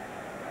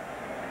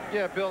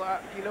 Yeah, Bill,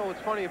 you know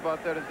what's funny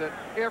about that is that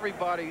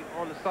everybody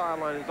on the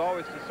sideline is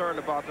always concerned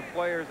about the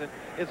players, and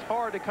it's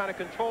hard to kind of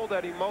control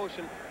that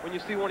emotion when you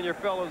see one of your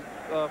fellow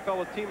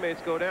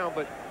teammates go down,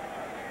 but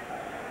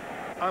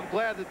I'm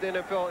glad that the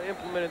NFL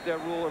implemented that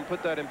rule and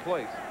put that in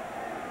place.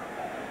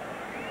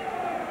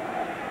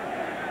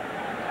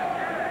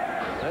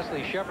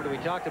 Leslie Shepard, we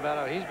talked about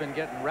how he's been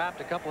getting wrapped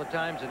a couple of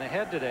times in the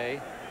head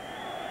today.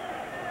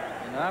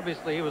 And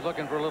obviously he was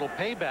looking for a little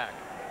payback.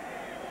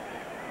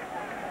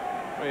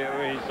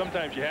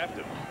 Sometimes you have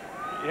to.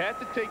 You have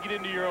to take it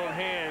into your own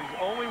hands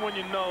only when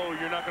you know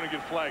you're not going to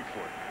get flagged for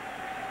it.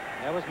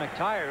 That was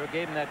McTire who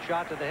gave him that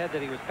shot to the head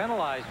that he was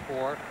penalized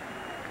for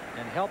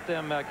and helped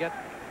them get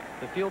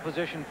the field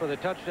position for the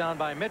touchdown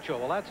by Mitchell.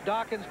 Well, that's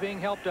Dawkins being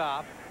helped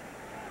off.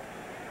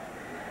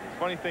 The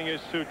funny thing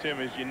is, too, Tim,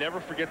 is you never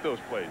forget those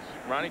plays.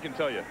 Ronnie can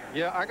tell you.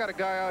 Yeah, I got a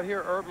guy out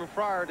here, Urban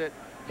Fryer, that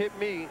hit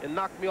me and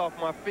knocked me off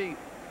my feet.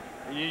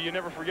 You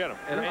never forget them.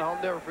 And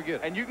I'll never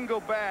forget. And you can go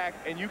back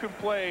and you can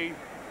play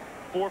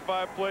 4 or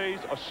 5 plays,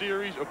 a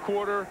series, a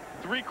quarter,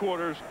 3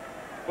 quarters.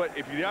 But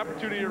if the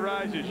opportunity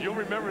arises, you'll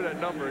remember that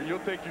number and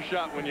you'll take your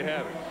shot when you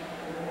have it.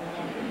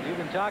 You've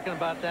been talking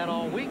about that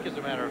all week, as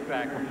a matter of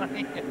fact.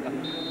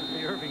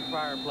 The Irving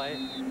Fryer play.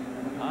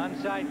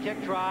 Onside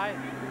kick try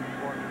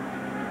for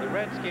the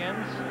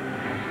Redskins.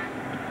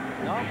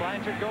 No,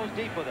 Blanchard goes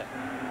deep with it.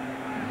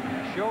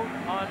 Showed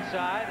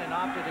onside and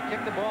opted to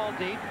kick the ball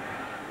deep.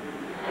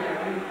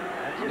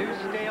 That's Deuce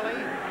Staley.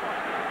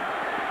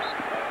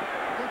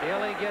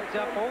 Staley gets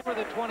up over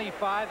the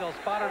 25. They'll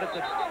spot it at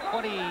the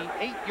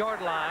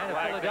 28-yard line of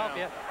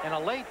Philadelphia. And a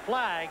late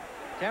flag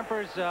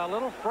Temper's a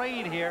little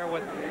frayed here.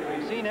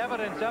 We've seen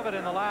evidence of it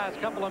in the last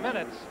couple of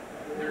minutes.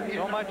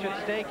 So much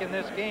at stake in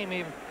this game,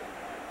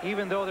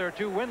 even though there are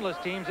two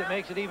winless teams, it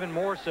makes it even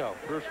more so.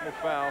 Personal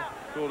foul,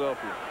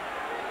 Philadelphia.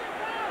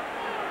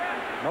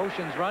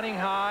 Motion's running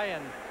high,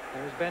 and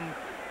there's been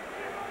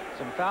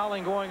some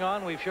fouling going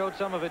on. We've showed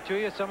some of it to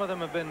you. Some of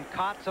them have been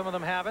caught, some of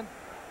them haven't.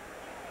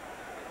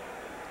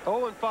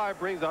 0-5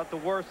 brings out the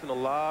worst in a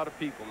lot of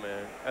people,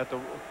 man.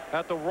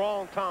 At the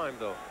wrong time,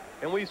 though.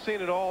 And we've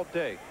seen it all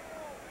day.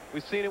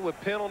 We've seen it with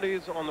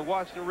penalties on the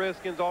Washington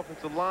Redskins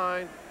offensive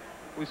line.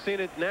 We've seen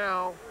it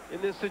now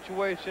in this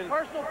situation.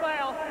 Personal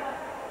foul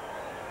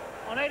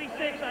on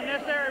 86,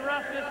 unnecessary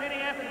roughness, hitting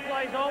after the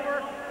play's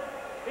over.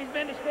 He's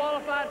been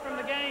disqualified from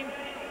the game.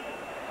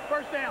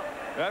 First down.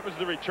 That was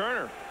the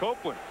returner,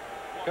 Copeland.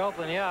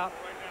 Copeland, yeah.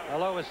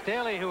 Although it was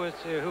Staley who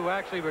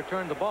actually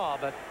returned the ball,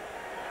 but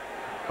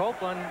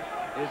Copeland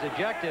is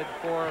ejected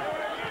for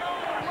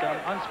some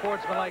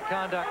unsportsmanlike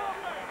conduct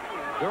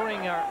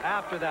during or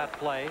after that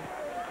play.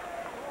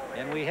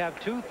 And we have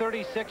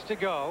 2:36 to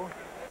go.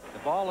 The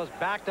ball is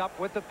backed up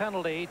with the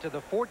penalty to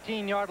the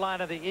 14-yard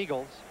line of the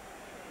Eagles.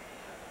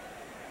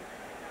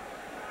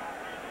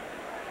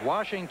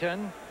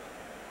 Washington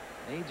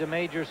needs a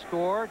major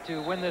score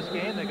to win this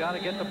game. They got to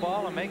get the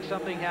ball and make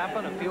something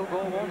happen. A field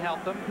goal won't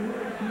help them.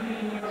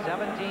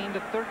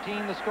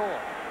 17-13 the score.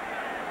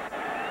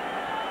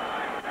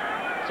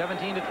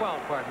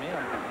 17-12, pardon me.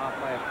 I'm off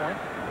by a point.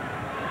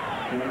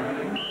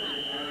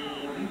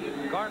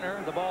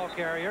 Garner, the ball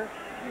carrier.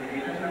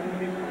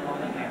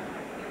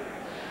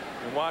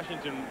 And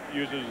Washington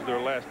uses their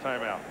last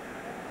timeout.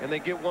 And they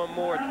get one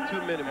more at the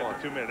 2-minute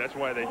mark. 2 minutes. That's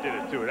why they did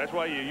it, too. That's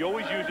why you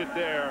always use it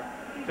there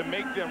to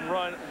make them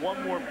run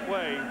one more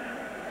play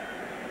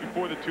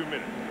before the 2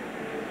 minutes.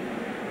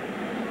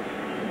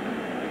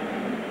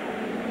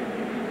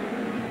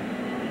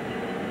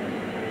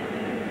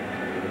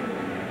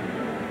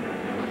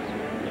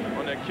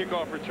 On that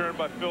kickoff return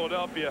by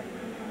Philadelphia,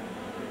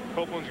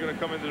 Copeland's going to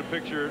come into the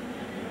picture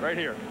right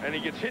here, and he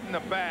gets hit in the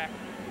back.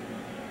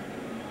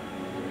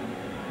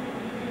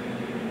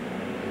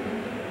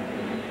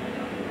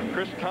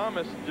 Chris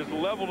Thomas just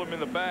leveled him in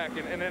the back,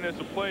 and then as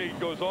the play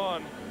goes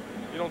on,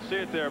 you don't see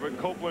it there, but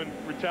Copeland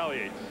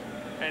retaliates.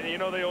 And you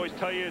know, they always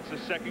tell you it's the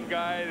second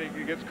guy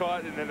that gets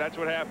caught, and then that's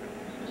what happened.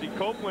 See,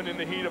 Copeland in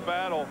the heat of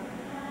battle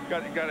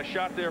got a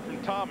shot there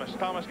from Thomas.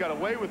 Thomas got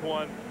away with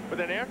one, but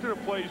then after the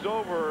play's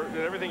over and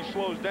everything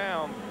slows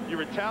down, you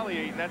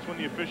retaliate, and that's when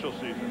the official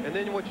sees it. And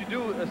then what you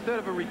do, instead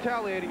of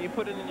retaliating, you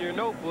put it in your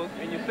notebook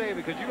and you save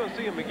it, because you're going to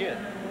see him again.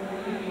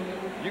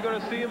 You're going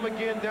to see him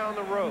again down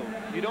the road.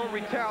 You don't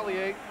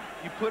retaliate.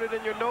 You put it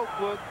in your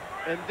notebook,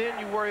 and then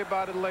you worry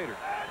about it later.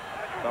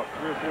 About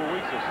 3 or 4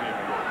 weeks, I'll see him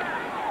again.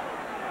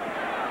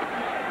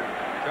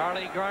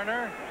 Charlie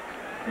Garner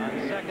on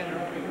 2nd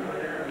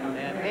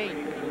and 8.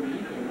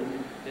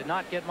 Did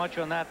not get much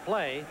on that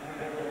play.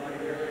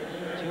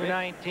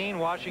 2:19.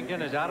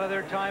 Washington is out of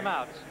their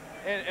timeouts.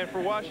 And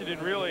for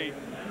Washington, really,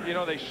 you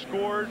know, they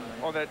scored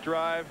on that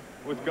drive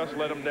with Gus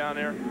Ledham down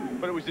there,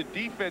 but it was the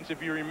defense,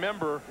 if you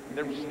remember,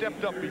 that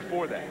stepped up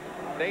before that.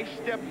 They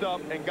stepped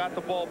up and got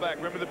the ball back.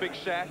 Remember the big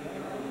sack?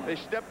 They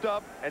stepped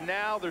up, and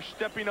now they're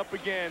stepping up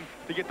again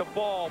to get the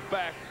ball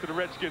back to the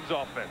Redskins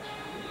offense.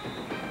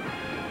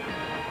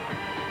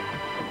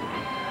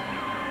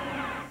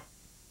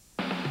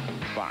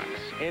 Fox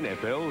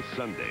NFL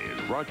Sunday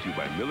is brought to you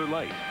by Miller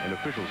Lite, an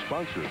official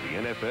sponsor of the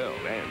NFL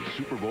and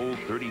Super Bowl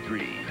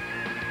 33.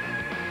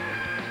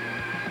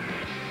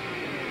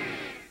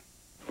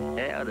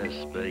 How to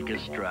speak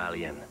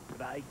Australian.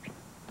 Right.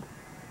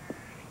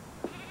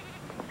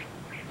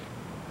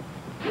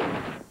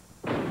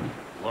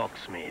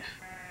 Locksmith.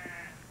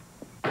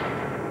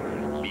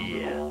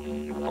 Beer.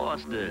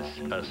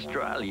 Foster's,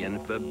 Australian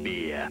for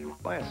beer.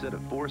 Buy a set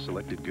of 4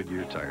 selected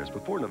Goodyear tires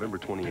before November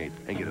 28th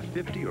and get a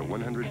 $50 or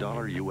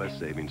 $100 U.S.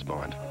 savings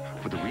bond.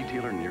 For the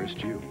retailer nearest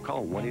you,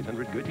 call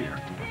 1-800-GOODYEAR.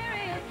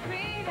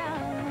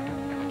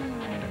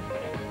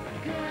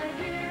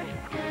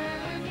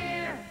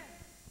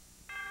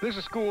 This is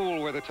a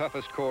school where the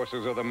toughest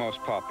courses are the most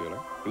popular.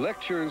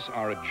 Lectures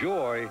are a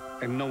joy,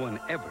 and no one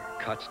ever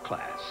cuts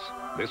class.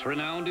 This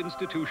renowned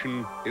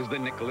institution is the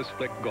Nicholas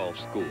Flick Golf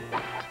School.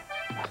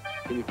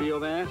 Can you feel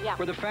that? Yeah.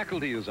 Where the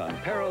faculty is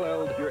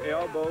unparalleled. Your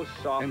elbows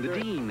softer. And the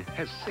dean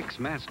has 6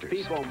 masters.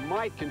 People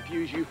might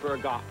confuse you for a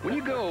golfer. When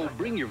you go,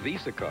 bring your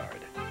Visa card.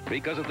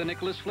 Because of the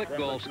Nicholas Flick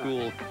Golf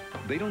School,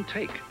 they don't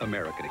take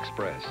American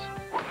Express.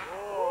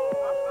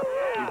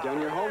 You've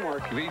done your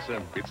homework.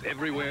 Visa, it's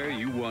everywhere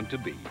you want to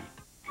be.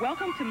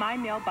 Welcome to My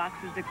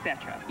Mailboxes,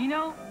 etc. You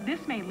know,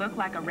 this may look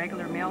like a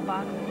regular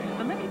mailbox,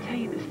 but let me tell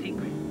you the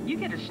secret. You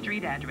get a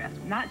street address,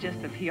 not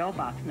just a P.O.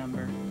 box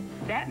number.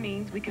 That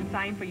means we can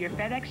sign for your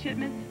FedEx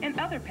shipments and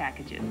other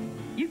packages.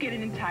 You get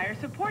an entire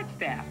support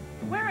staff.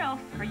 Where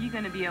else are you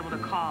going to be able to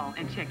call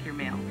and check your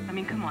mail? I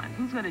mean, come on,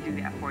 who's going to do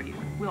that for you?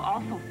 We'll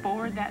also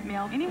forward that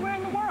mail anywhere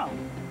in the world.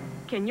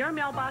 Can your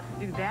mailbox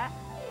do that?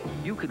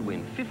 You could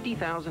win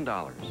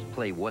 $50,000.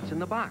 Play What's in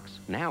the Box,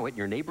 now at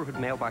your neighborhood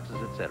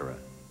mailboxes, etc.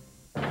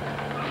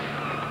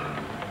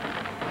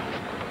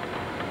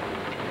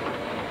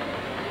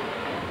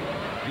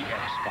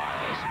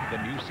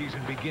 The new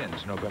season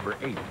begins November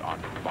 8th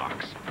on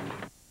Fox.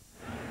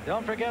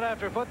 Don't forget,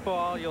 after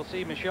football, you'll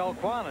see Michelle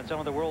Kwan and some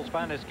of the world's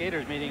finest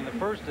skaters meeting the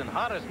first and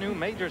hottest new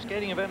major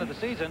skating event of the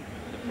season,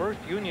 the first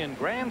Union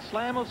Grand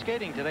Slam of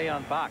skating today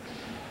on Fox.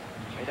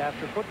 Right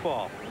after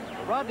football,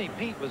 Rodney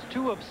Peete was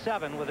 2 of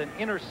 7 with an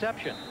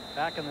interception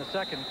back in the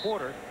second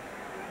quarter.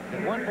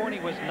 At one point,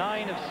 he was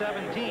 9 of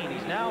 17.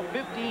 He's now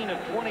 15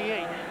 of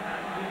 28.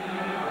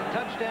 A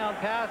touchdown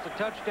pass, a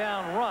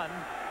touchdown run,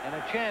 and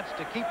a chance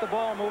to keep the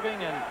ball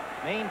moving and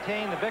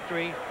maintain the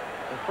victory.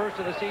 The first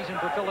of the season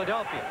for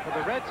Philadelphia. For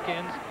the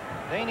Redskins,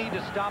 they need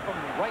to stop them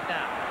right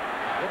now.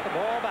 Get the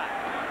ball back.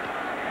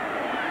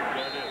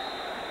 There it is.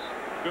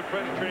 Good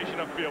penetration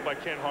upfield by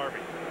Ken Harvey.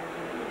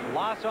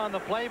 Loss on the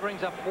play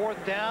brings up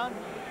 4th down.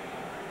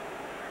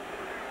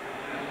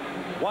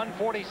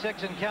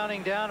 1:46 and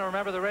counting down.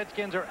 Remember, the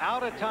Redskins are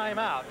out of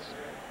timeouts.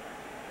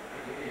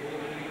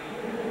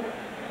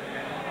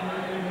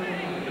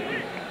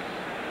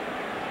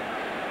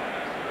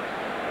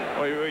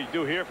 Well, what you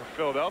do here for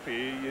Philadelphia,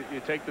 you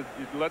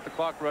let the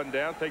clock run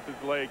down, take the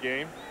delay of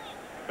game,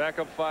 back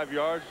up 5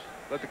 yards,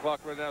 let the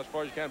clock run down as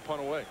far as you can,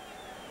 punt away.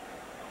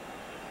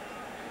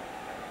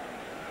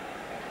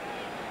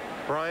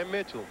 Brian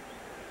Mitchell,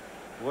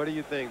 what do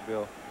you think,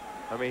 Bill?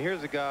 I mean,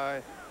 here's a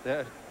guy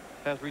that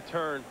has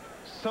returned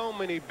so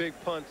many big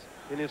punts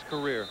in his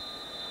career.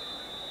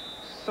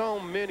 So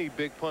many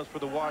big punts for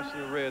the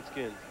Washington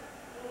Redskins.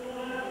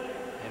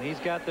 And he's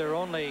got their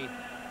only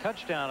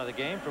touchdown of the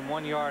game from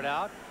 1 yard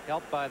out,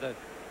 helped by the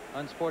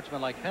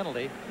unsportsmanlike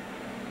penalty.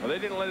 Well, they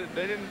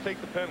didn't take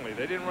the penalty.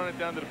 They didn't run it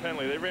down to the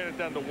penalty. They ran it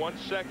down to 1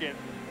 second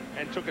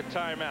and took a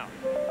timeout.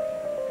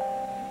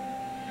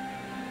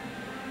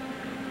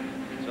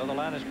 So the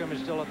line of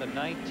scrimmage still at the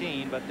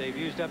 19, but they've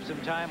used up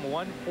some time.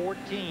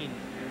 1:14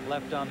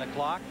 left on the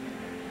clock.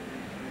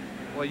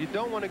 Well, you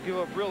don't want to give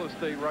up real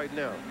estate right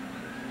now.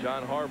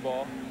 John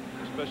Harbaugh,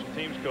 the special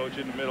teams coach,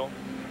 in the middle.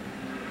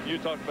 You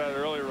talked about it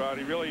earlier,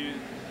 Ronnie. Really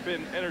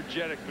been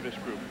energetic for this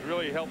group.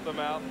 Really helped them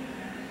out.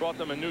 Brought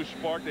them a new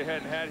spark they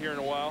hadn't had here in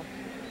a while.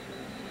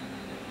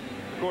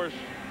 Of course,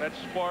 that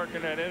spark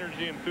and that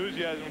energy,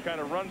 enthusiasm kind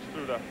of runs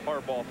through the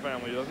Harbaugh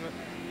family, doesn't it?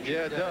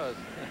 Yeah, it does.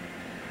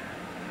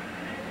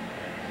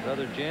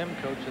 Brother Jim,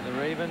 coach of the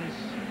Ravens.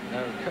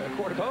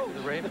 Quarterback of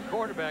the Ravens.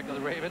 Quarterback of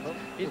the Ravens.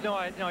 He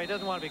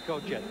doesn't want to be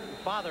coach yet.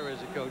 Father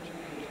is a coach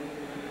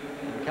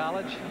in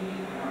college,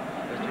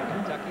 Western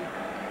Kentucky.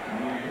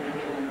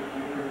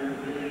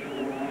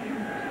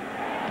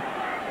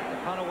 The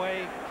punt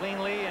away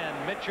cleanly,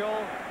 and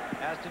Mitchell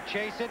has to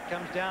chase it.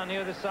 Comes down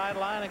near the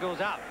sideline and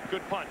goes out.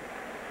 Good punt.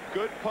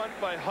 Good punt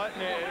by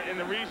Hutton, and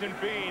the reason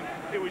being,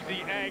 it was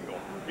the angle.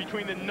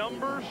 Between the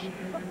numbers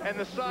and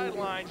the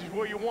sidelines is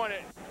where you want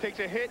it. Takes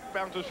a hit,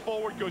 bounces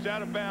forward, goes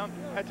out of bounds.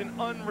 That's an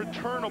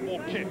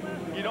unreturnable kick.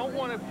 You don't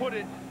want to put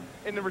it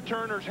in the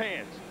returner's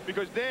hands,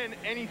 because then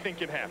anything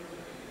can happen.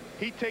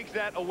 He takes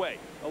that away.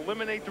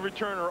 Eliminate the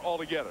returner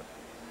altogether.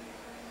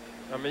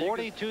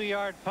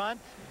 42-yard punt.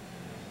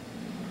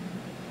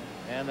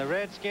 And the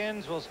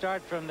Redskins will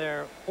start from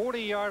their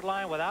 40-yard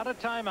line without a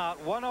timeout.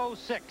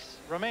 1:06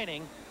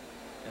 remaining.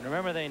 And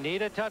remember, they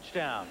need a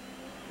touchdown.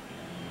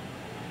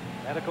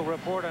 Medical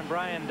report on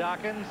Brian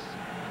Dawkins.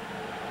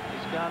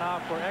 He's gone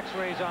off for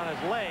x-rays on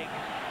his leg.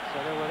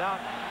 So they're without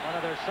one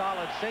of their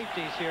solid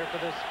safeties here for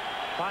this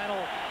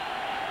final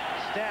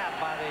stab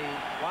by the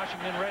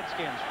Washington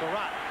Redskins.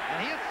 Garrett,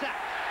 and he is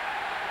sacked.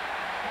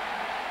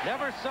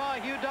 Never saw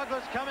Hugh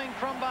Douglas coming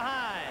from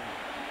behind.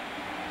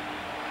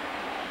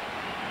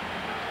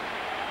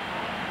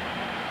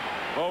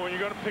 Oh, when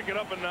you're going to pick it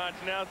up a notch,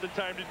 now's the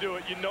time to do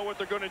it. You know what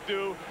they're going to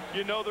do.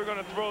 You know they're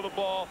going to throw the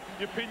ball.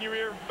 You pin your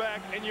ear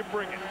back and you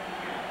bring it.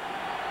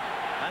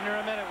 Under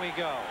a minute we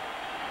go.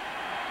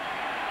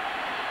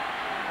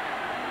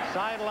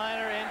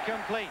 Sideliner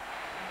incomplete.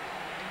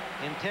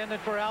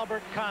 Intended for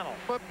Albert Connell.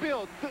 But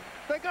Bill,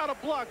 they got to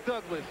block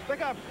Douglas. They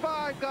got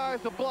 5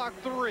 guys to block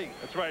 3.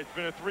 That's right. It's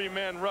been a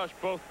 3-man rush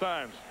both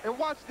times. And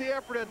watch the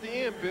effort at the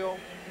end, Bill.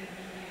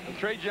 And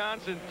Trey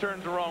Johnson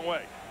turns the wrong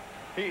way.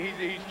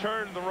 He's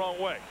turned the wrong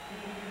way.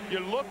 You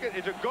look at,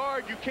 it's a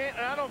guard, you can't,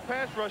 not on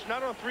pass rush,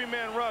 not on a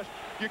 3-man rush,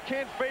 you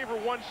can't favor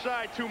one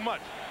side too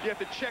much. You have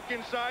to check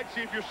inside,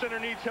 see if your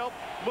center needs help,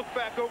 look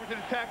back over to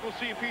the tackle,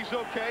 see if he's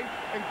okay,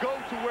 and go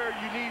to where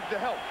you need the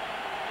help.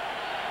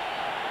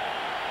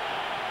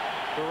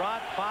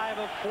 Garrett, 5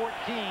 of 14.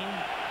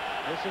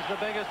 This is the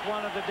biggest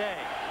one of the day.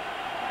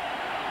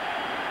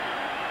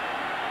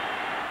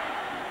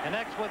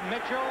 Connects with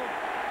Mitchell.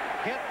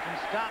 Hit and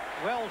stopped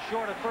well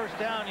short of first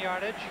down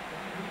yardage.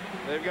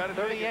 They've got to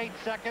 38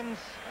 seconds.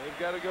 They've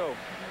got to go.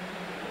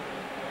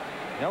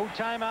 No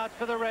timeouts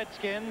for the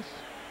Redskins.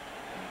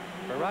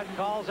 Garrett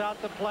calls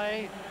out the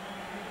play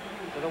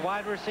to the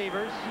wide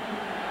receivers.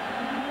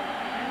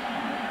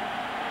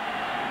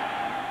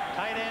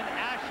 Tight end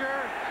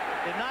Asher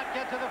did not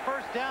get to the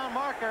first down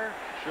marker.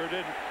 Sure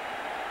didn't.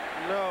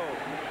 No.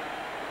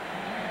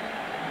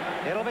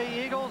 It'll be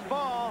Eagles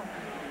ball.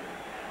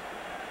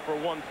 For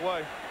one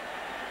play.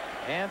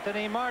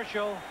 Anthony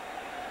Marshall.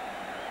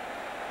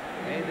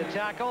 Made the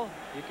tackle.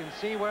 You can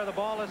see where the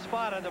ball is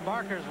spotted. The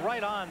marker's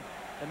right on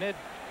the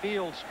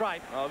midfield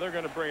stripe. Oh, they're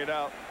going to bring it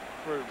out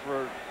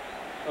for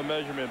a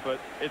measurement, but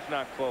it's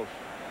not close.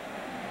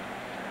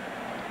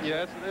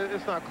 Yeah,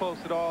 it's not close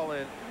at all.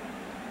 And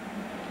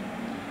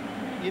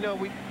you know,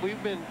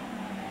 we've been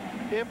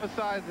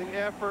emphasizing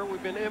effort.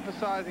 We've been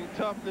emphasizing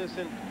toughness,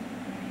 and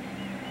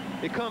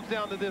it comes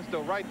down to this,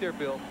 though, right there,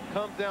 Bill.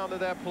 Comes down to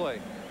that play.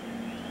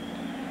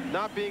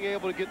 Not being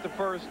able to get the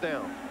first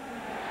down.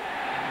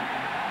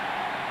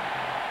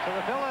 So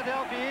the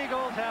Philadelphia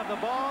Eagles have the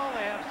ball.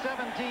 They have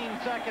 17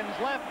 seconds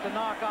left to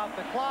knock off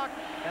the clock,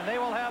 and they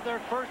will have their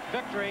first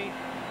victory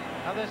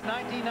of this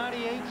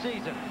 1998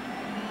 season.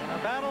 In a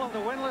battle of the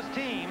winless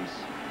teams,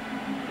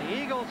 the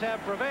Eagles have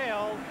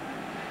prevailed,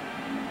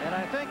 and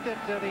I think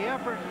that the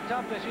effort and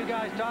toughness you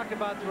guys talked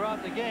about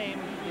throughout the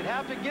game, you'd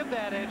have to give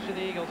that edge to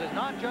the Eagles. It's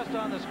not just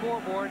on the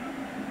scoreboard.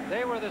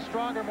 They were the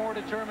stronger, more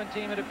determined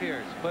team, it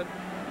appears. But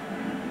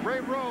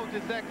Ray Rhodes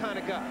is that kind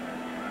of guy.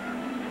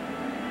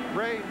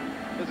 Ray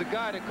is a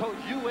guy that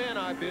coached you and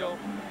I, Bill,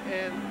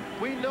 and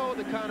we know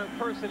the kind of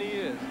person he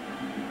is.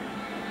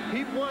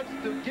 He wants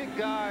to get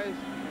guys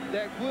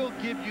that will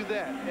give you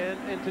that.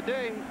 And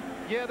today,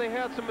 yeah, they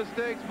had some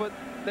mistakes, but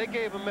they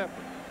gave him effort.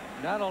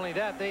 Not only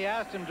that, they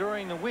asked him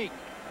during the week,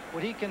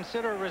 would he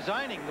consider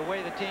resigning the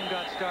way the team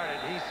got started?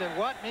 He said,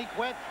 what, me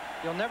quit?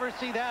 You'll never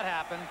see that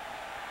happen.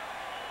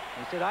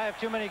 He said, I have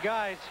too many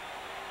guys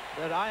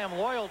that I am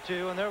loyal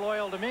to, and they're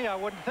loyal to me. I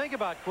wouldn't think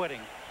about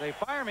quitting. They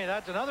fire me,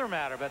 that's another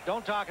matter, but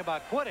don't talk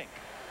about quitting.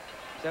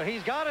 So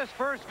he's got his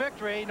first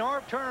victory.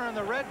 Norv Turner and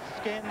the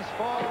Redskins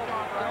fall to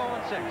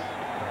 0-6.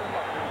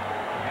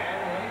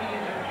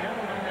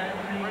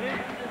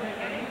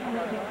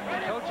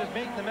 The coaches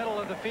meet in the middle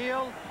of the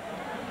field,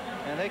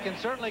 and they can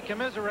certainly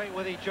commiserate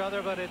with each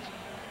other, but it's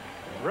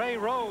Ray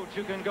Rhodes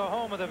who can go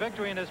home with a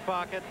victory in his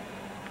pocket,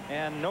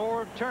 and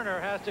Norv Turner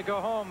has to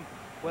go home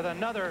with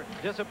another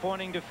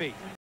disappointing defeat.